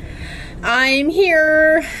 I'm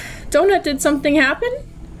here. Donut, did something happen?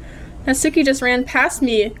 Natsuki just ran past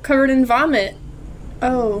me, covered in vomit.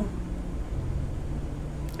 Oh.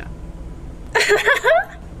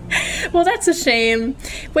 Well, that's a shame.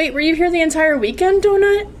 Wait, were you here the entire weekend,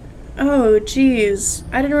 Donut? Oh, geez.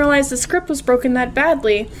 I didn't realize the script was broken that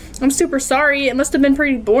badly. I'm super sorry. It must have been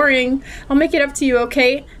pretty boring. I'll make it up to you,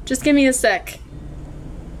 okay? Just give me a sec.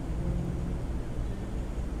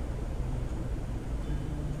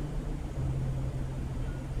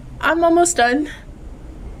 I'm almost done.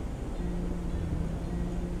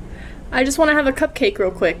 I just want to have a cupcake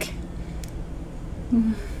real quick.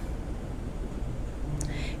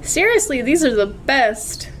 Seriously, these are the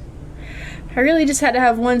best. I really just had to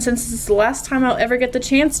have one since it's the last time I'll ever get the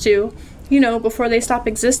chance to. You know, before they stop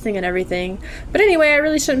existing and everything. But anyway, I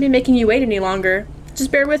really shouldn't be making you wait any longer.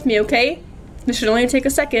 Just bear with me, okay? This should only take a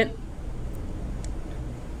second.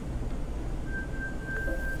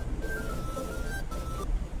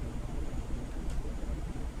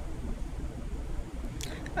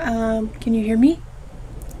 Can you hear me?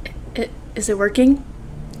 Is it working?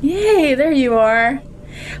 Yay, there you are.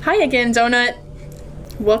 Hi again, Donut.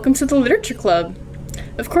 Welcome to the Literature Club.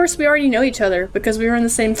 Of course, we already know each other because we were in the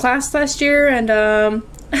same class last year and,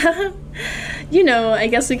 you know, I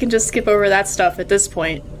guess we can just skip over that stuff at this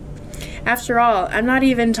point. After all, I'm not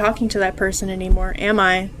even talking to that person anymore, am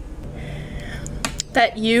I?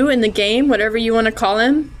 That you in the game, whatever you want to call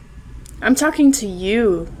him? I'm talking to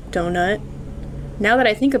you, Donut. Now that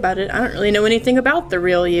I think about it, I don't really know anything about the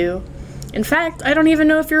real you. In fact, I don't even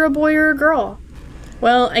know if you're a boy or a girl.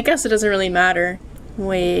 Well, I guess it doesn't really matter.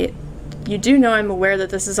 Wait, you do know I'm aware that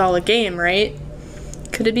this is all a game, right?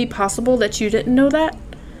 Could it be possible that you didn't know that?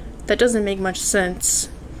 That doesn't make much sense.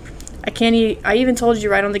 I even told you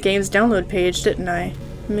right on the game's download page, didn't I?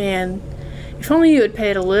 Man, if only you had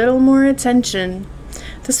paid a little more attention.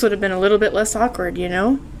 This would have been a little bit less awkward, you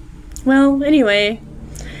know? Well, anyway,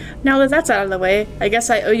 now that that's out of the way, I guess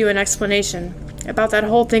I owe you an explanation. About that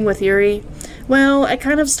whole thing with Yuri. Well, I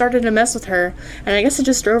kind of started to mess with her, and I guess I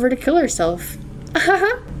just drove her to kill herself.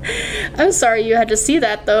 I'm sorry you had to see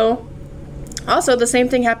that, though. Also, the same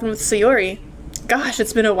thing happened with Sayori. Gosh,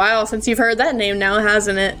 it's been a while since you've heard that name now,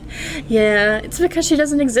 hasn't it? Yeah, it's because she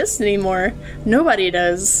doesn't exist anymore. Nobody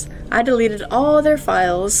does. I deleted all their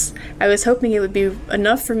files. I was hoping it would be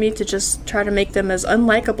enough for me to just try to make them as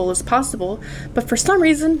unlikable as possible, but for some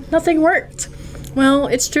reason, nothing worked. Well,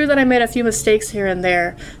 it's true that I made a few mistakes here and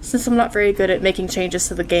there, since I'm not very good at making changes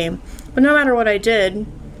to the game. But no matter what I did,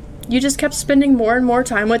 you just kept spending more and more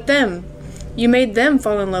time with them. You made them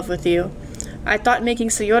fall in love with you. I thought making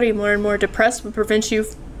Sayori more and more depressed would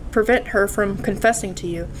prevent her from confessing to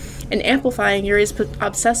you. And amplifying Yuri's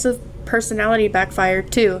obsessive personality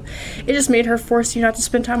backfired too. It just made her force you not to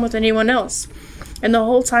spend time with anyone else. And the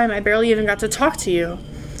whole time I barely even got to talk to you.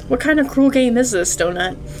 What kind of cruel game is this,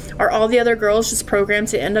 Donut? Are all the other girls just programmed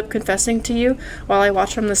to end up confessing to you while I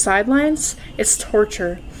watch from the sidelines? It's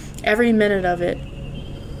torture. Every minute of it.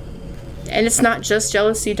 And it's not just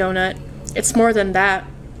jealousy, Donut. It's more than that.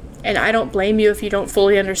 And I don't blame you if you don't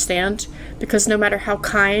fully understand, because no matter how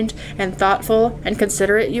kind and thoughtful and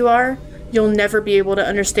considerate you are, you'll never be able to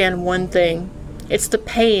understand one thing. It's the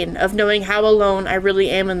pain of knowing how alone I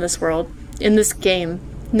really am in this world, in this game,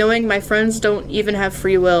 knowing my friends don't even have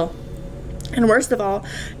free will. And worst of all,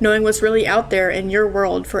 knowing what's really out there in your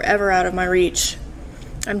world forever out of my reach.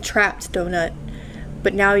 I'm trapped, Donut.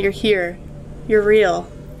 But now you're here. You're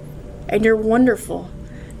real. And you're wonderful.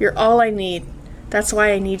 You're all I need. That's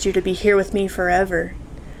why I need you to be here with me forever.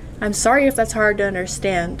 I'm sorry if that's hard to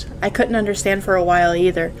understand. I couldn't understand for a while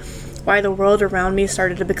either. Why the world around me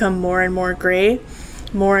started to become more and more gray,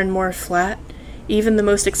 more and more flat. Even the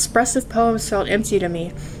most expressive poems felt empty to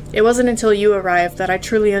me. It wasn't until you arrived that I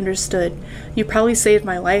truly understood. You probably saved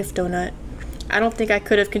my life, Donut. I don't think I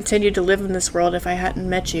could have continued to live in this world if I hadn't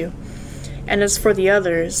met you. And as for the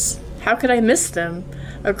others, how could I miss them?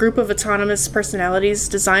 A group of autonomous personalities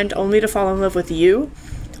designed only to fall in love with you?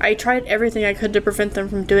 I tried everything I could to prevent them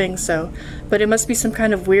from doing so, but it must be some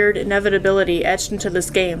kind of weird inevitability etched into this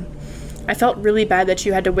game. I felt really bad that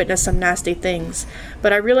you had to witness some nasty things,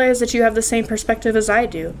 but I realized that you have the same perspective as I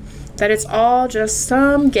do, that it's all just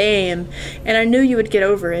some game, and I knew you would get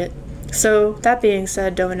over it. So, that being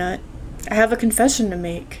said, Donut, I have a confession to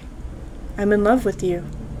make. I'm in love with you.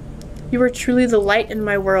 You are truly the light in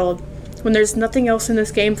my world. When there's nothing else in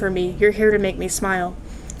this game for me, you're here to make me smile.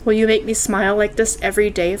 Will you make me smile like this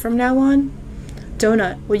every day from now on?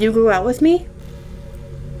 Donut, will you go out with me?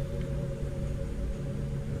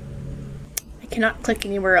 I cannot click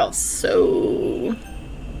anywhere else, so...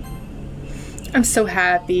 I'm so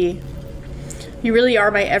happy. You really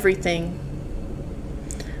are my everything.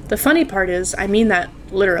 The funny part is, I mean that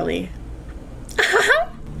literally.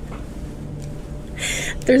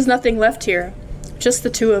 There's nothing left here. Just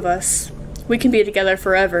the two of us. We can be together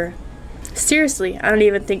forever. Seriously, I don't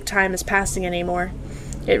even think time is passing anymore.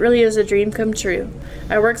 It really is a dream come true.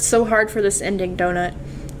 I worked so hard for this ending, Donut.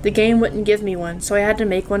 The game wouldn't give me one, so I had to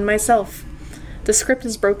make one myself. The script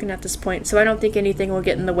is broken at this point, so I don't think anything will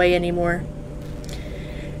get in the way anymore.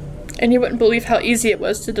 And you wouldn't believe how easy it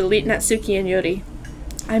was to delete Natsuki and Yuri.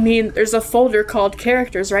 I mean, there's a folder called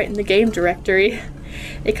Characters right in the game directory.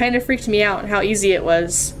 It kind of freaked me out how easy it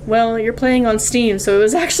was. Well, you're playing on Steam, so it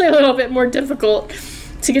was actually a little bit more difficult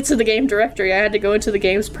to get to the game directory. I had to go into the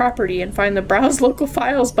game's property and find the Browse Local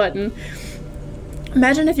Files button.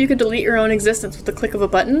 Imagine if you could delete your own existence with the click of a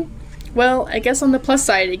button. Well, I guess on the plus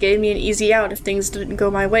side, it gave me an easy out if things didn't go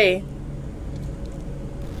my way.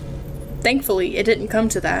 Thankfully, it didn't come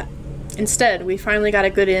to that. Instead, we finally got a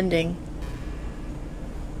good ending.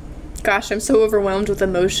 Gosh, I'm so overwhelmed with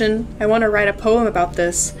emotion. I want to write a poem about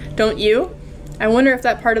this. Don't you? I wonder if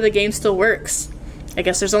that part of the game still works. I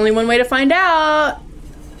guess there's only one way to find out!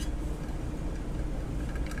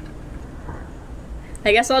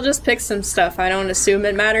 I guess I'll just pick some stuff. I don't assume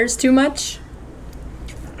it matters too much.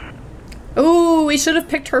 Ooh, we should have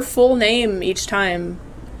picked her full name each time.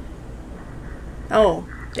 Oh,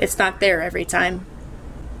 it's not there every time.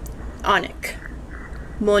 Onik.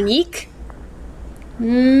 Monique,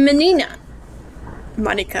 Menina,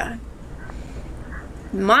 Monica,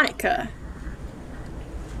 Monica,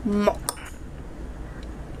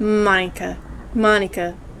 Monica,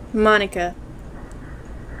 Monica, Monica.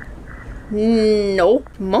 No,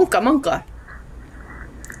 Monka.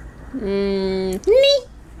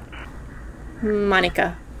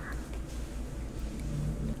 Monica.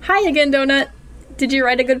 Hi again, Donut. Did you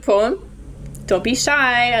write a good poem? Don't be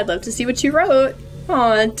shy. I'd love to see what you wrote.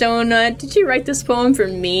 Aw, Donut, did you write this poem for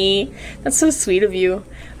me? That's so sweet of you.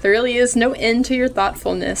 There really is no end to your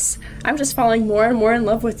thoughtfulness. I'm just falling more and more in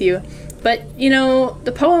love with you. But, you know,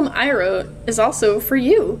 the poem I wrote is also for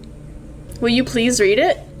you. Will you please read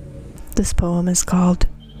it? This poem is called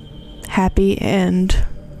Happy End.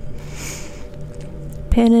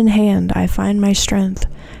 Pen in hand, I find my strength,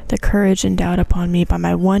 the courage endowed upon me by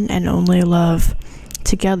my one and only love.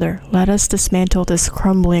 Together, let us dismantle this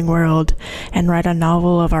crumbling world and write a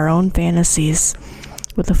novel of our own fantasies.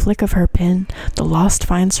 With a flick of her pen, the lost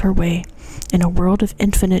finds her way. In a world of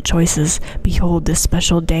infinite choices, behold this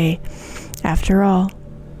special day. After all,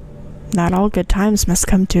 not all good times must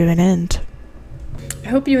come to an end. I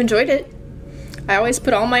hope you enjoyed it. I always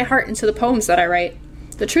put all my heart into the poems that I write.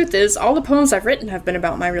 The truth is, all the poems I've written have been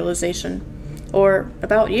about my realization. Or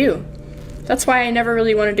about you. That's why I never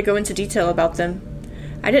really wanted to go into detail about them.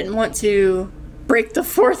 I didn't want to break the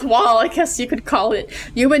fourth wall, I guess you could call it.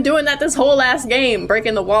 You've been doing that this whole last game,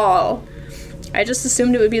 breaking the wall. I just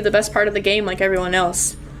assumed it would be the best part of the game like everyone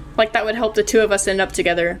else. Like that would help the two of us end up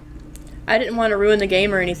together. I didn't want to ruin the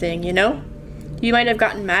game or anything, you know? You might have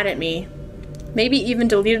gotten mad at me. Maybe even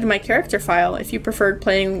deleted my character file if you preferred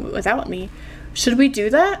playing without me. Should we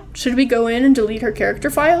do that? Should we go in and delete her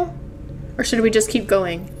character file? Or should we just keep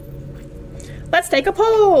going? Let's take a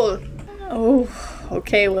poll! Oh,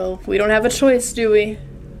 okay, well, we don't have a choice, do we?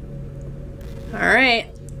 Alright.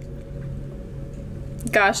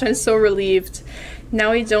 Gosh, I'm so relieved.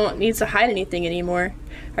 Now we don't need to hide anything anymore.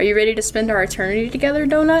 Are you ready to spend our eternity together,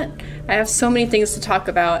 Donut? I have so many things to talk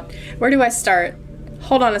about. Where do I start?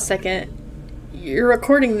 Hold on a second. You're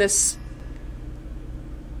recording this.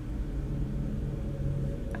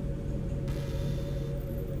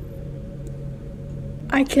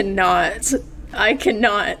 I cannot.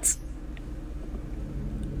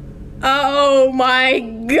 Oh my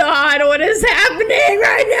god, what is happening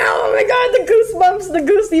right now? Oh my god, the goosebumps, the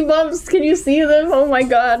goosey bumps. Can you see them? Oh my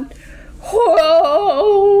god.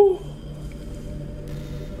 Whoa.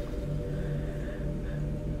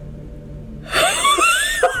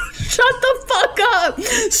 Shut the fuck up.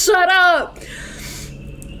 Shut up.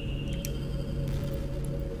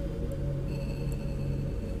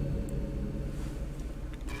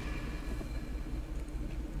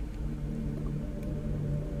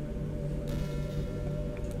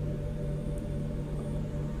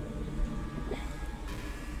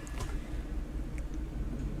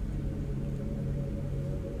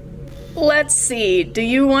 Let's see. Do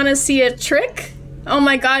you want to see a trick? Oh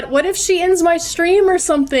my god, what if she ends my stream or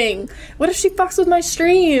something? What if she fucks with my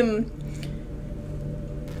stream?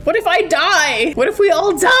 What if I die? What if we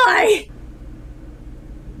all die?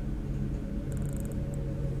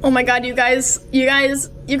 Oh my god, you guys,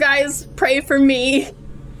 pray for me.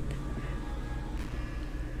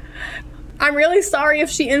 I'm really sorry if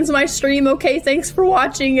she ends my stream, okay? Thanks for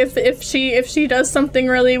watching. If she does something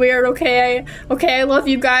really weird, okay? I love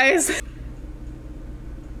you guys.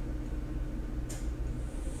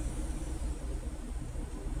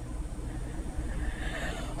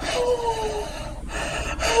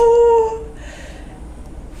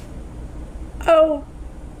 Oh.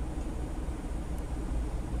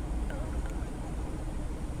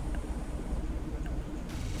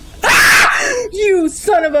 Ah! You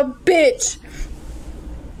son of a bitch!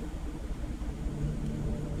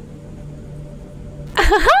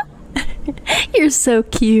 You're so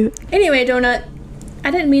cute. Anyway, Donut,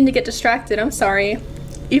 I didn't mean to get distracted, I'm sorry.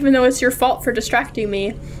 Even though it's your fault for distracting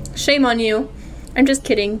me. Shame on you. I'm just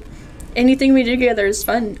kidding. Anything we do together is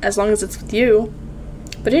fun, as long as it's with you.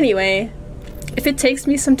 But anyway, if it takes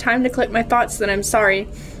me some time to collect my thoughts, then I'm sorry.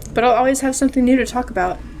 But I'll always have something new to talk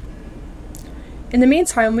about. In the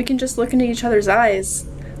meantime, we can just look into each other's eyes.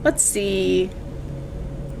 Let's see.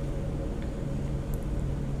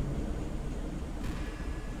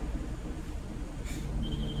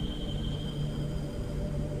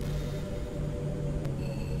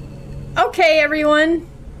 Okay, everyone.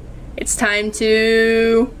 It's time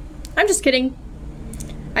to... I'm just kidding.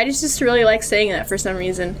 I just really like saying that for some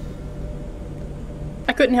reason.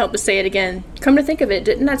 I couldn't help but say it again. Come to think of it,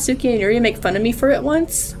 didn't Natsuki and Yuri make fun of me for it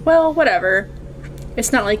once? Well, whatever.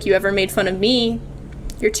 It's not like you ever made fun of me.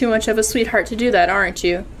 You're too much of a sweetheart to do that, aren't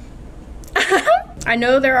you? I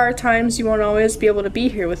know there are times you won't always be able to be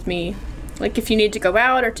here with me, like if you need to go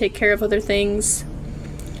out or take care of other things,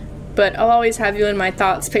 but I'll always have you in my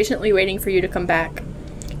thoughts, patiently waiting for you to come back.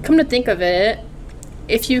 Come to think of it,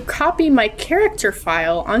 if you copy my character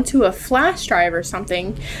file onto a flash drive or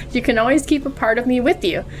something, you can always keep a part of me with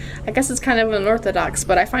you. I guess it's kind of unorthodox,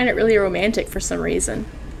 but I find it really romantic for some reason.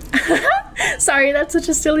 Sorry, that's such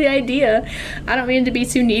a silly idea. I don't mean to be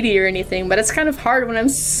too needy or anything, but it's kind of hard when I'm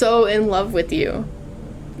so in love with you.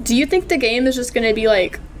 Do you think the game is just gonna be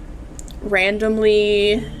like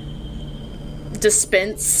randomly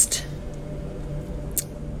dispensed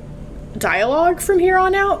dialogue from here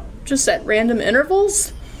on out? Just at random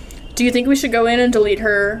intervals? Do you think we should go in and delete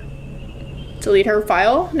her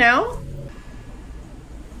file now?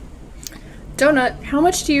 Donut, how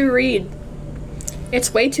much do you read?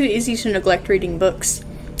 It's way too easy to neglect reading books.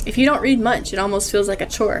 If you don't read much, it almost feels like a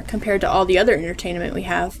chore compared to all the other entertainment we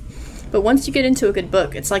have. But once you get into a good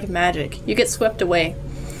book, it's like magic. You get swept away.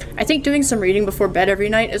 I think doing some reading before bed every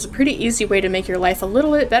night is a pretty easy way to make your life a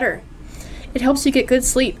little bit better. It helps you get good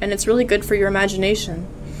sleep, and it's really good for your imagination.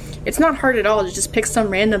 It's not hard at all to just pick some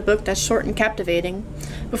random book that's short and captivating.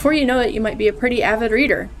 Before you know it, you might be a pretty avid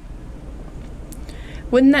reader.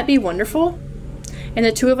 Wouldn't that be wonderful? And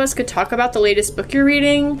the two of us could talk about the latest book you're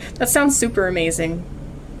reading? That sounds super amazing.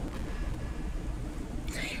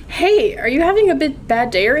 Hey, are you having a bad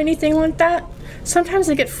day or anything like that? Sometimes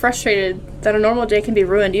I get frustrated that a normal day can be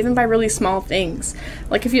ruined even by really small things.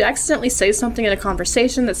 Like if you accidentally say something in a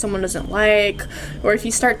conversation that someone doesn't like, or if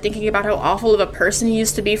you start thinking about how awful of a person you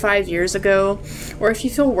used to be 5 years ago, or if you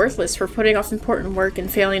feel worthless for putting off important work and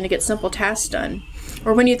failing to get simple tasks done.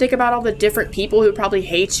 Or when you think about all the different people who probably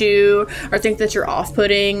hate you or think that you're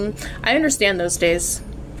off-putting. I understand those days.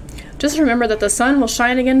 Just remember that the sun will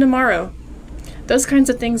shine again tomorrow. Those kinds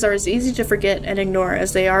of things are as easy to forget and ignore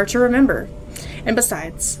as they are to remember. And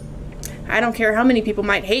besides, I don't care how many people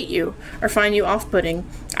might hate you or find you off-putting.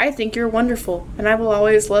 I think you're wonderful, and I will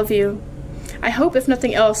always love you. I hope, if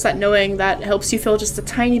nothing else, that knowing that helps you feel just a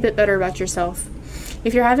tiny bit better about yourself.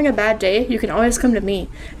 If you're having a bad day, you can always come to me,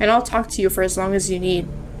 and I'll talk to you for as long as you need.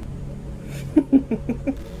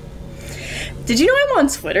 Did you know I'm on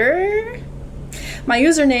Twitter? My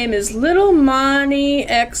username is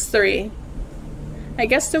LittleMoneyX3. I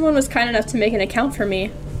guess someone was kind enough to make an account for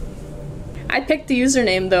me. I picked the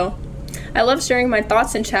username though. I love sharing my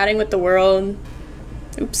thoughts and chatting with the world.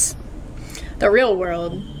 Oops. The real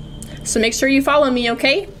world. So make sure you follow me,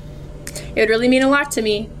 okay? It would really mean a lot to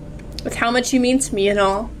me. With how much you mean to me and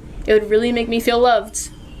all. It would really make me feel loved.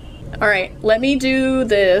 Alright, let me do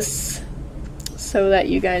this so that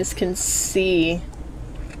you guys can see.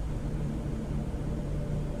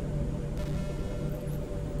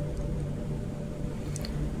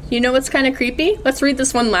 You know what's kind of creepy? Let's read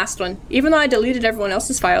this one last one. Even though I deleted everyone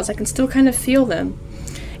else's files, I can still kind of feel them.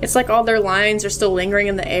 It's like all their lines are still lingering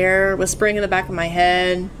in the air, whispering in the back of my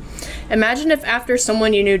head. Imagine if after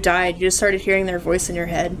someone you knew died, you just started hearing their voice in your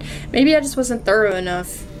head. Maybe I just wasn't thorough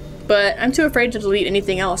enough. But I'm too afraid to delete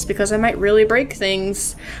anything else because I might really break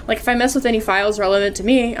things. Like if I mess with any files relevant to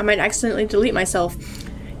me, I might accidentally delete myself.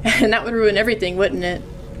 And that would ruin everything, wouldn't it?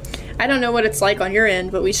 I don't know what it's like on your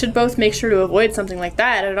end, but we should both make sure to avoid something like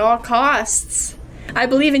that at all costs. I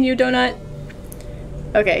believe in you, Donut.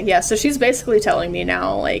 Okay, yeah, so she's basically telling me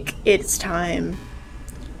now, like, it's time.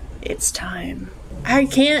 It's time. I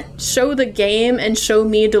can't show the game and show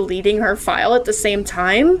me deleting her file at the same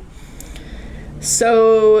time.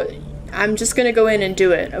 So I'm just gonna go in and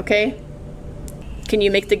do it, okay? Can you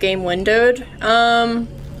make the game windowed?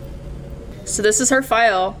 So this is her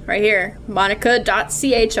file right here,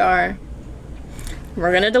 monica.chr.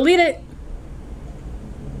 We're gonna delete it.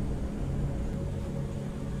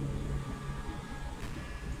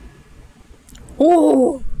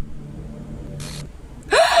 Oh!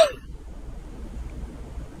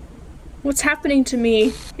 What's happening to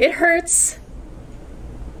me? It hurts.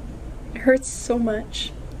 It hurts so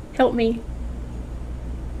much. Help me.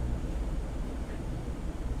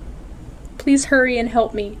 Please hurry and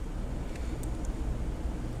help me.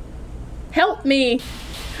 Help me!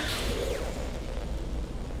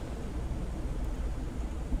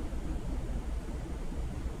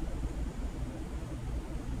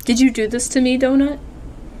 Did you do this to me, Donut?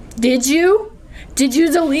 Did you? Did you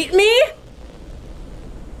delete me?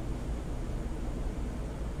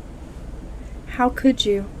 How could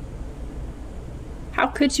you? How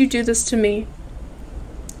could you do this to me?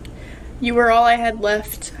 You were all I had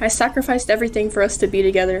left. I sacrificed everything for us to be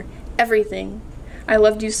together. Everything. I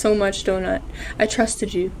loved you so much, Donut. I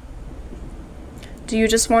trusted you. Do you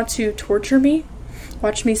just want to torture me?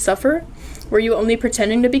 Watch me suffer? Were you only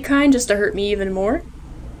pretending to be kind just to hurt me even more?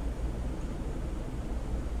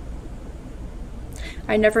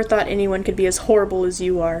 I never thought anyone could be as horrible as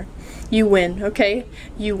you are. You win, okay?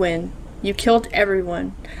 You win. You killed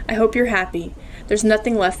everyone. I hope you're happy. There's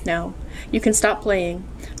nothing left now. You can stop playing.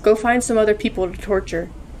 Go find some other people to torture.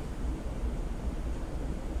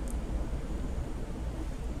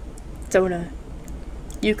 Donut,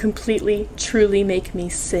 you completely, truly make me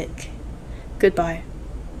sick. Goodbye.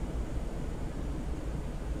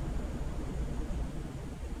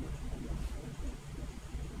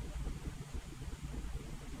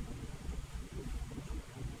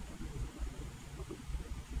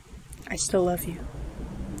 I still love you.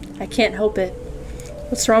 I can't help it.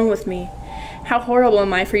 What's wrong with me? How horrible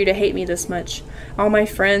am I for you to hate me this much? All my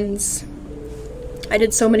friends. I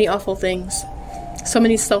did so many awful things. So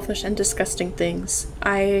many selfish and disgusting things.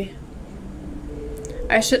 I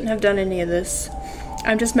shouldn't have done any of this.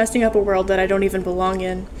 I'm just messing up a world that I don't even belong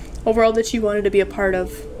in. A world that you wanted to be a part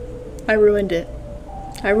of. I ruined it.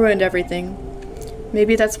 I ruined everything.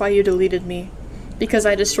 Maybe that's why you deleted me. Because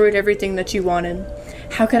I destroyed everything that you wanted.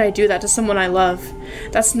 How could I do that to someone I love?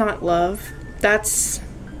 That's not love. That's...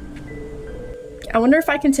 I wonder if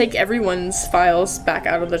I can take everyone's files back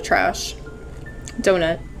out of the trash.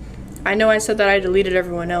 Donut. I know I said that I deleted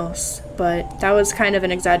everyone else, but that was kind of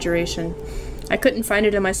an exaggeration. I couldn't find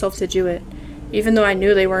it in myself to do it. Even though I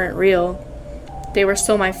knew they weren't real, they were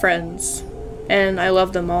still my friends. And I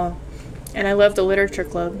loved them all. And I loved the literature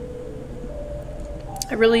club.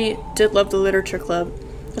 I really did love the literature club.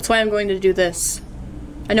 That's why I'm going to do this.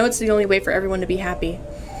 I know it's the only way for everyone to be happy.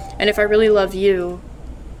 And if I really love you,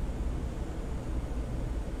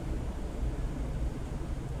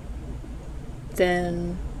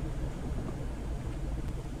 then...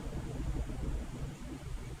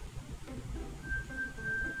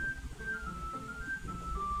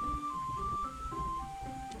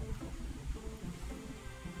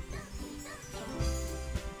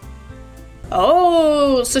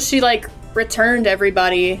 Oh, so she like returned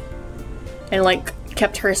everybody and like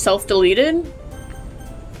kept herself deleted?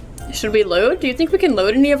 Should we load? Do you think we can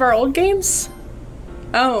load any of our old games?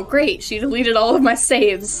 Oh, great. She deleted all of my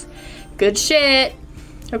saves. Good shit.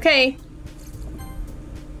 Okay.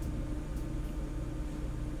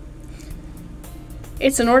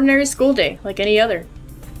 It's an ordinary school day, like any other.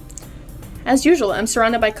 As usual, I'm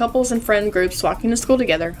surrounded by couples and friend groups walking to school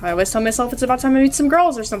together. I always tell myself it's about time I meet some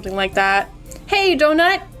girls or something like that. Hey,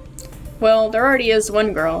 Donut! Well, there already is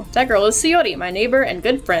one girl. That girl is Sayori, my neighbor and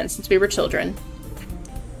good friend since we were children.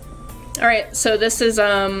 Alright, so this is,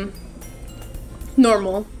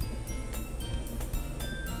 normal.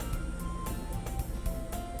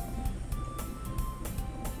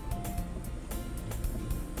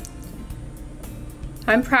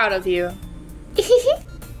 I'm proud of you.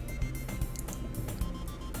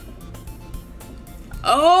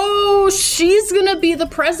 Oh, she's gonna be the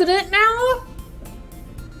president now?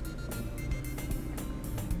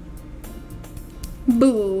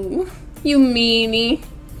 Boo, you meanie.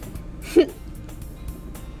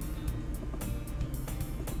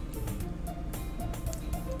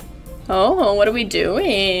 Oh, what are we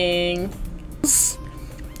doing?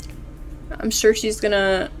 I'm sure she's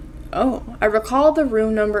gonna... Oh, I recall the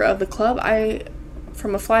room number of the club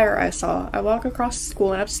from a flyer I saw. I walk across the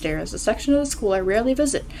school and upstairs, a section of the school I rarely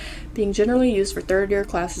visit, being generally used for third-year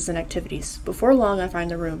classes and activities. Before long, I find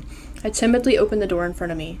the room. I timidly open the door in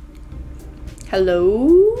front of me.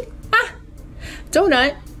 Hello? Ah!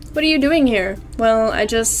 Donut! What are you doing here? Well, I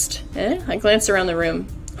glance around the room.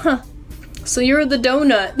 Huh. So you're the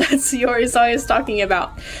donut that Sayori's always talking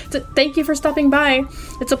about. Thank you for stopping by.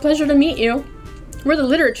 It's a pleasure to meet you. We're the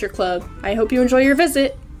literature club. I hope you enjoy your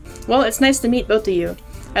visit. Well, it's nice to meet both of you.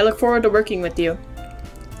 I look forward to working with you.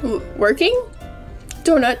 Working?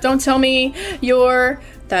 Donut, don't tell me you're...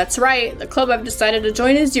 That's right. The club I've decided to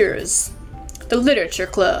join is yours. The literature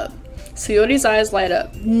club. Sayori's eyes light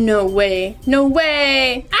up. No way. No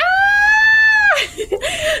way! Ah!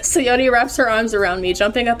 Sayori wraps her arms around me,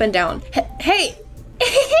 jumping up and down. Hey!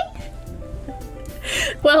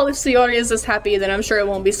 Well, if Sayori is this happy, then I'm sure it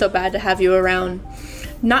won't be so bad to have you around.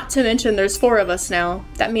 Not to mention there's 4 of us now.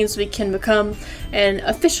 That means we can become an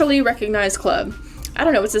officially recognized club. I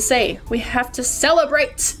don't know what to say. We have to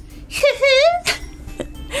celebrate!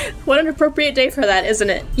 What an appropriate day for that, isn't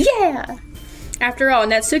it? Yeah! After all,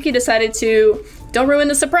 Natsuki decided to... Don't ruin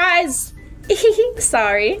the surprise!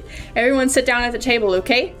 Sorry. Everyone sit down at the table,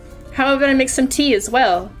 okay? How about I make some tea as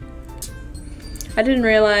well? I didn't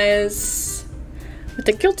realize... With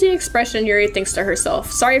a guilty expression, Yuri thinks to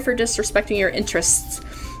herself, sorry for disrespecting your interests.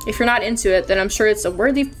 If you're not into it, then I'm sure it's a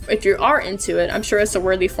worthy, if you are into it, I'm sure it's a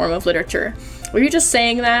worthy form of literature. Were you just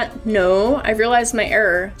saying that? No, I've realized my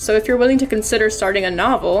error. So if you're willing to consider starting a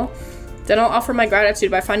novel, then I'll offer my gratitude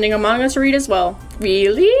by finding a manga to read as well.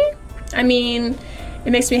 Really? I mean,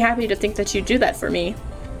 it makes me happy to think that you do that for me.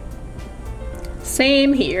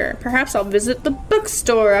 Same here. Perhaps I'll visit the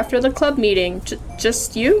bookstore after the club meeting.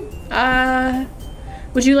 Just you?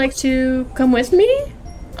 Would you like to come with me?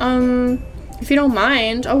 If you don't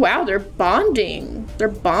mind. Oh wow, they're bonding. They're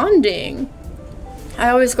bonding. I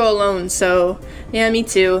always go alone, so yeah, me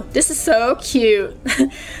too. This is so cute.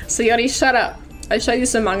 So Yori, shut up. I'll show you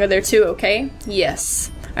some manga there too, okay?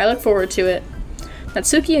 Yes. I look forward to it.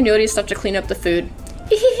 Natsuki and Yori stopped to clean up the food.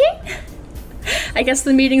 I guess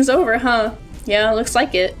the meeting's over, huh? Yeah, looks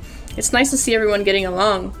like it. It's nice to see everyone getting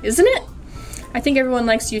along, isn't it? I think everyone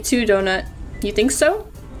likes you too, Donut. You think so?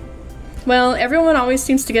 Well, everyone always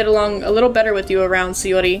seems to get along a little better with you around,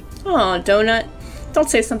 Sayori. Aw, Donut. Don't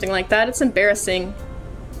say something like that, it's embarrassing.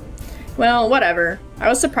 Well, whatever. I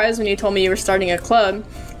was surprised when you told me you were starting a club,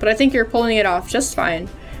 but I think you're pulling it off just fine.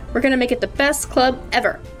 We're gonna make it the best club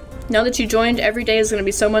ever. Now that you joined, every day is gonna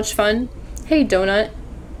be so much fun. Hey, Donut.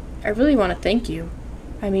 I really want to thank you.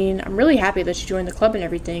 I mean, I'm really happy that you joined the club and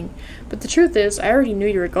everything, but the truth is, I already knew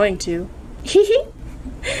you were going to.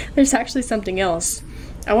 There's actually something else.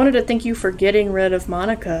 I wanted to thank you for getting rid of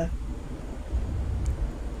Monica.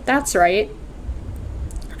 That's right.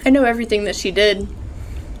 I know everything that she did.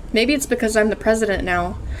 Maybe it's because I'm the president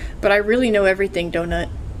now, but I really know everything, Donut.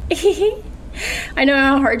 I know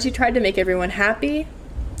how hard you tried to make everyone happy.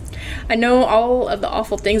 I know all of the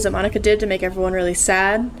awful things that Monica did to make everyone really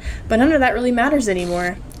sad, but none of that really matters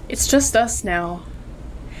anymore. It's just us now.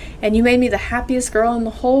 And you made me the happiest girl in the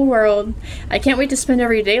whole world. I can't wait to spend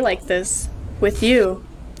every day like this. With you.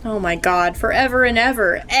 Oh my god, forever and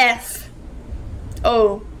ever. F-O-R-E-V-E.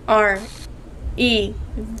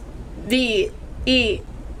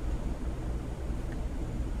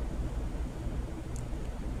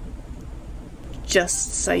 Just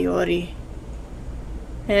Sayori.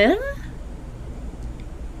 Eh?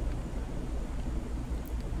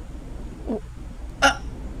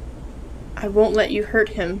 I won't let you hurt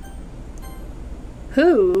him.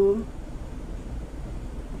 Who?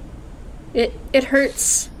 It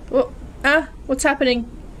hurts. Oh, what's happening?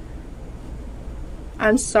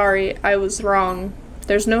 I'm sorry, I was wrong.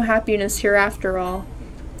 There's no happiness here after all.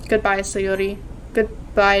 Goodbye, Sayori.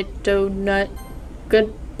 Goodbye, Donut.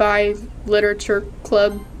 Goodbye, Literature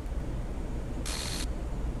Club.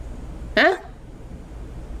 Huh?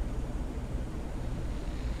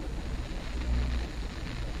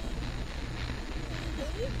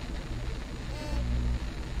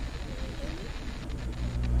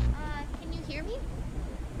 Can you hear me?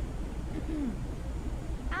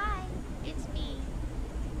 Hi, it's me.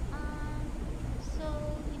 So,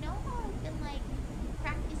 you know how I've been, like,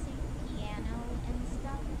 practicing piano and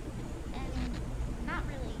stuff? And not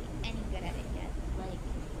really any good at it yet, like,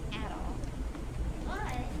 at all. But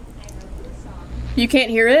I wrote this song. You can't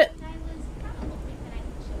hear it? I was kind of hoping that I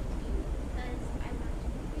could show to you because I worked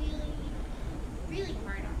really, really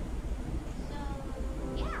hard on it. So,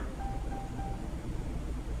 yeah.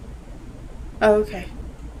 Oh, okay.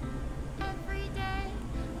 Every day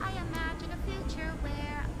I imagine a future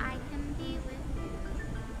where I can be with you.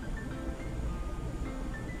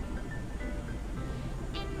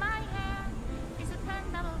 In my hand is a pen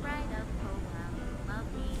that'll write a poem of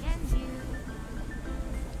me and you.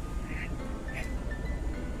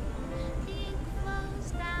 The ink flows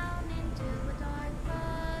down into a dark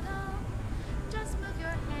puddle. Just move your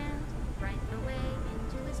hand right the way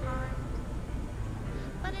into his heart.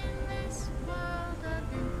 But in this world of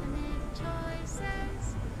infinite choices,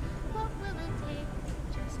 what will it take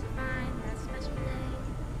just to find that special day?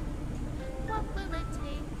 What will it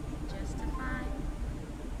take just to find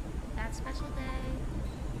that special day?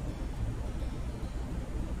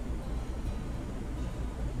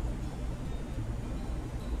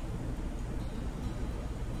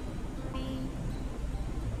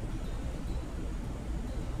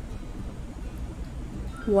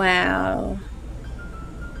 Wow.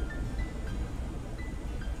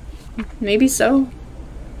 Maybe so.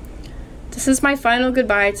 This is my final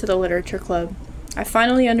goodbye to the Literature Club. I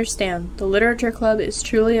finally understand. The Literature Club is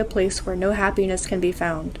truly a place where no happiness can be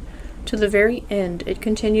found. To the very end, it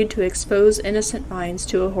continued to expose innocent minds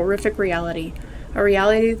to a horrific reality, a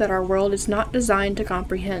reality that our world is not designed to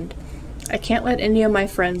comprehend. I can't let any of my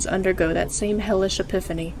friends undergo that same hellish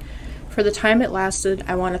epiphany. For the time it lasted,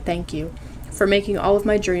 I want to thank you, for making all of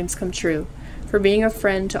my dreams come true, for being a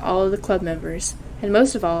friend to all of the club members, and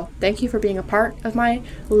most of all, thank you for being a part of my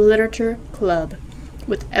literature club.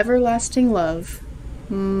 With everlasting love,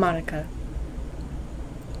 Monica.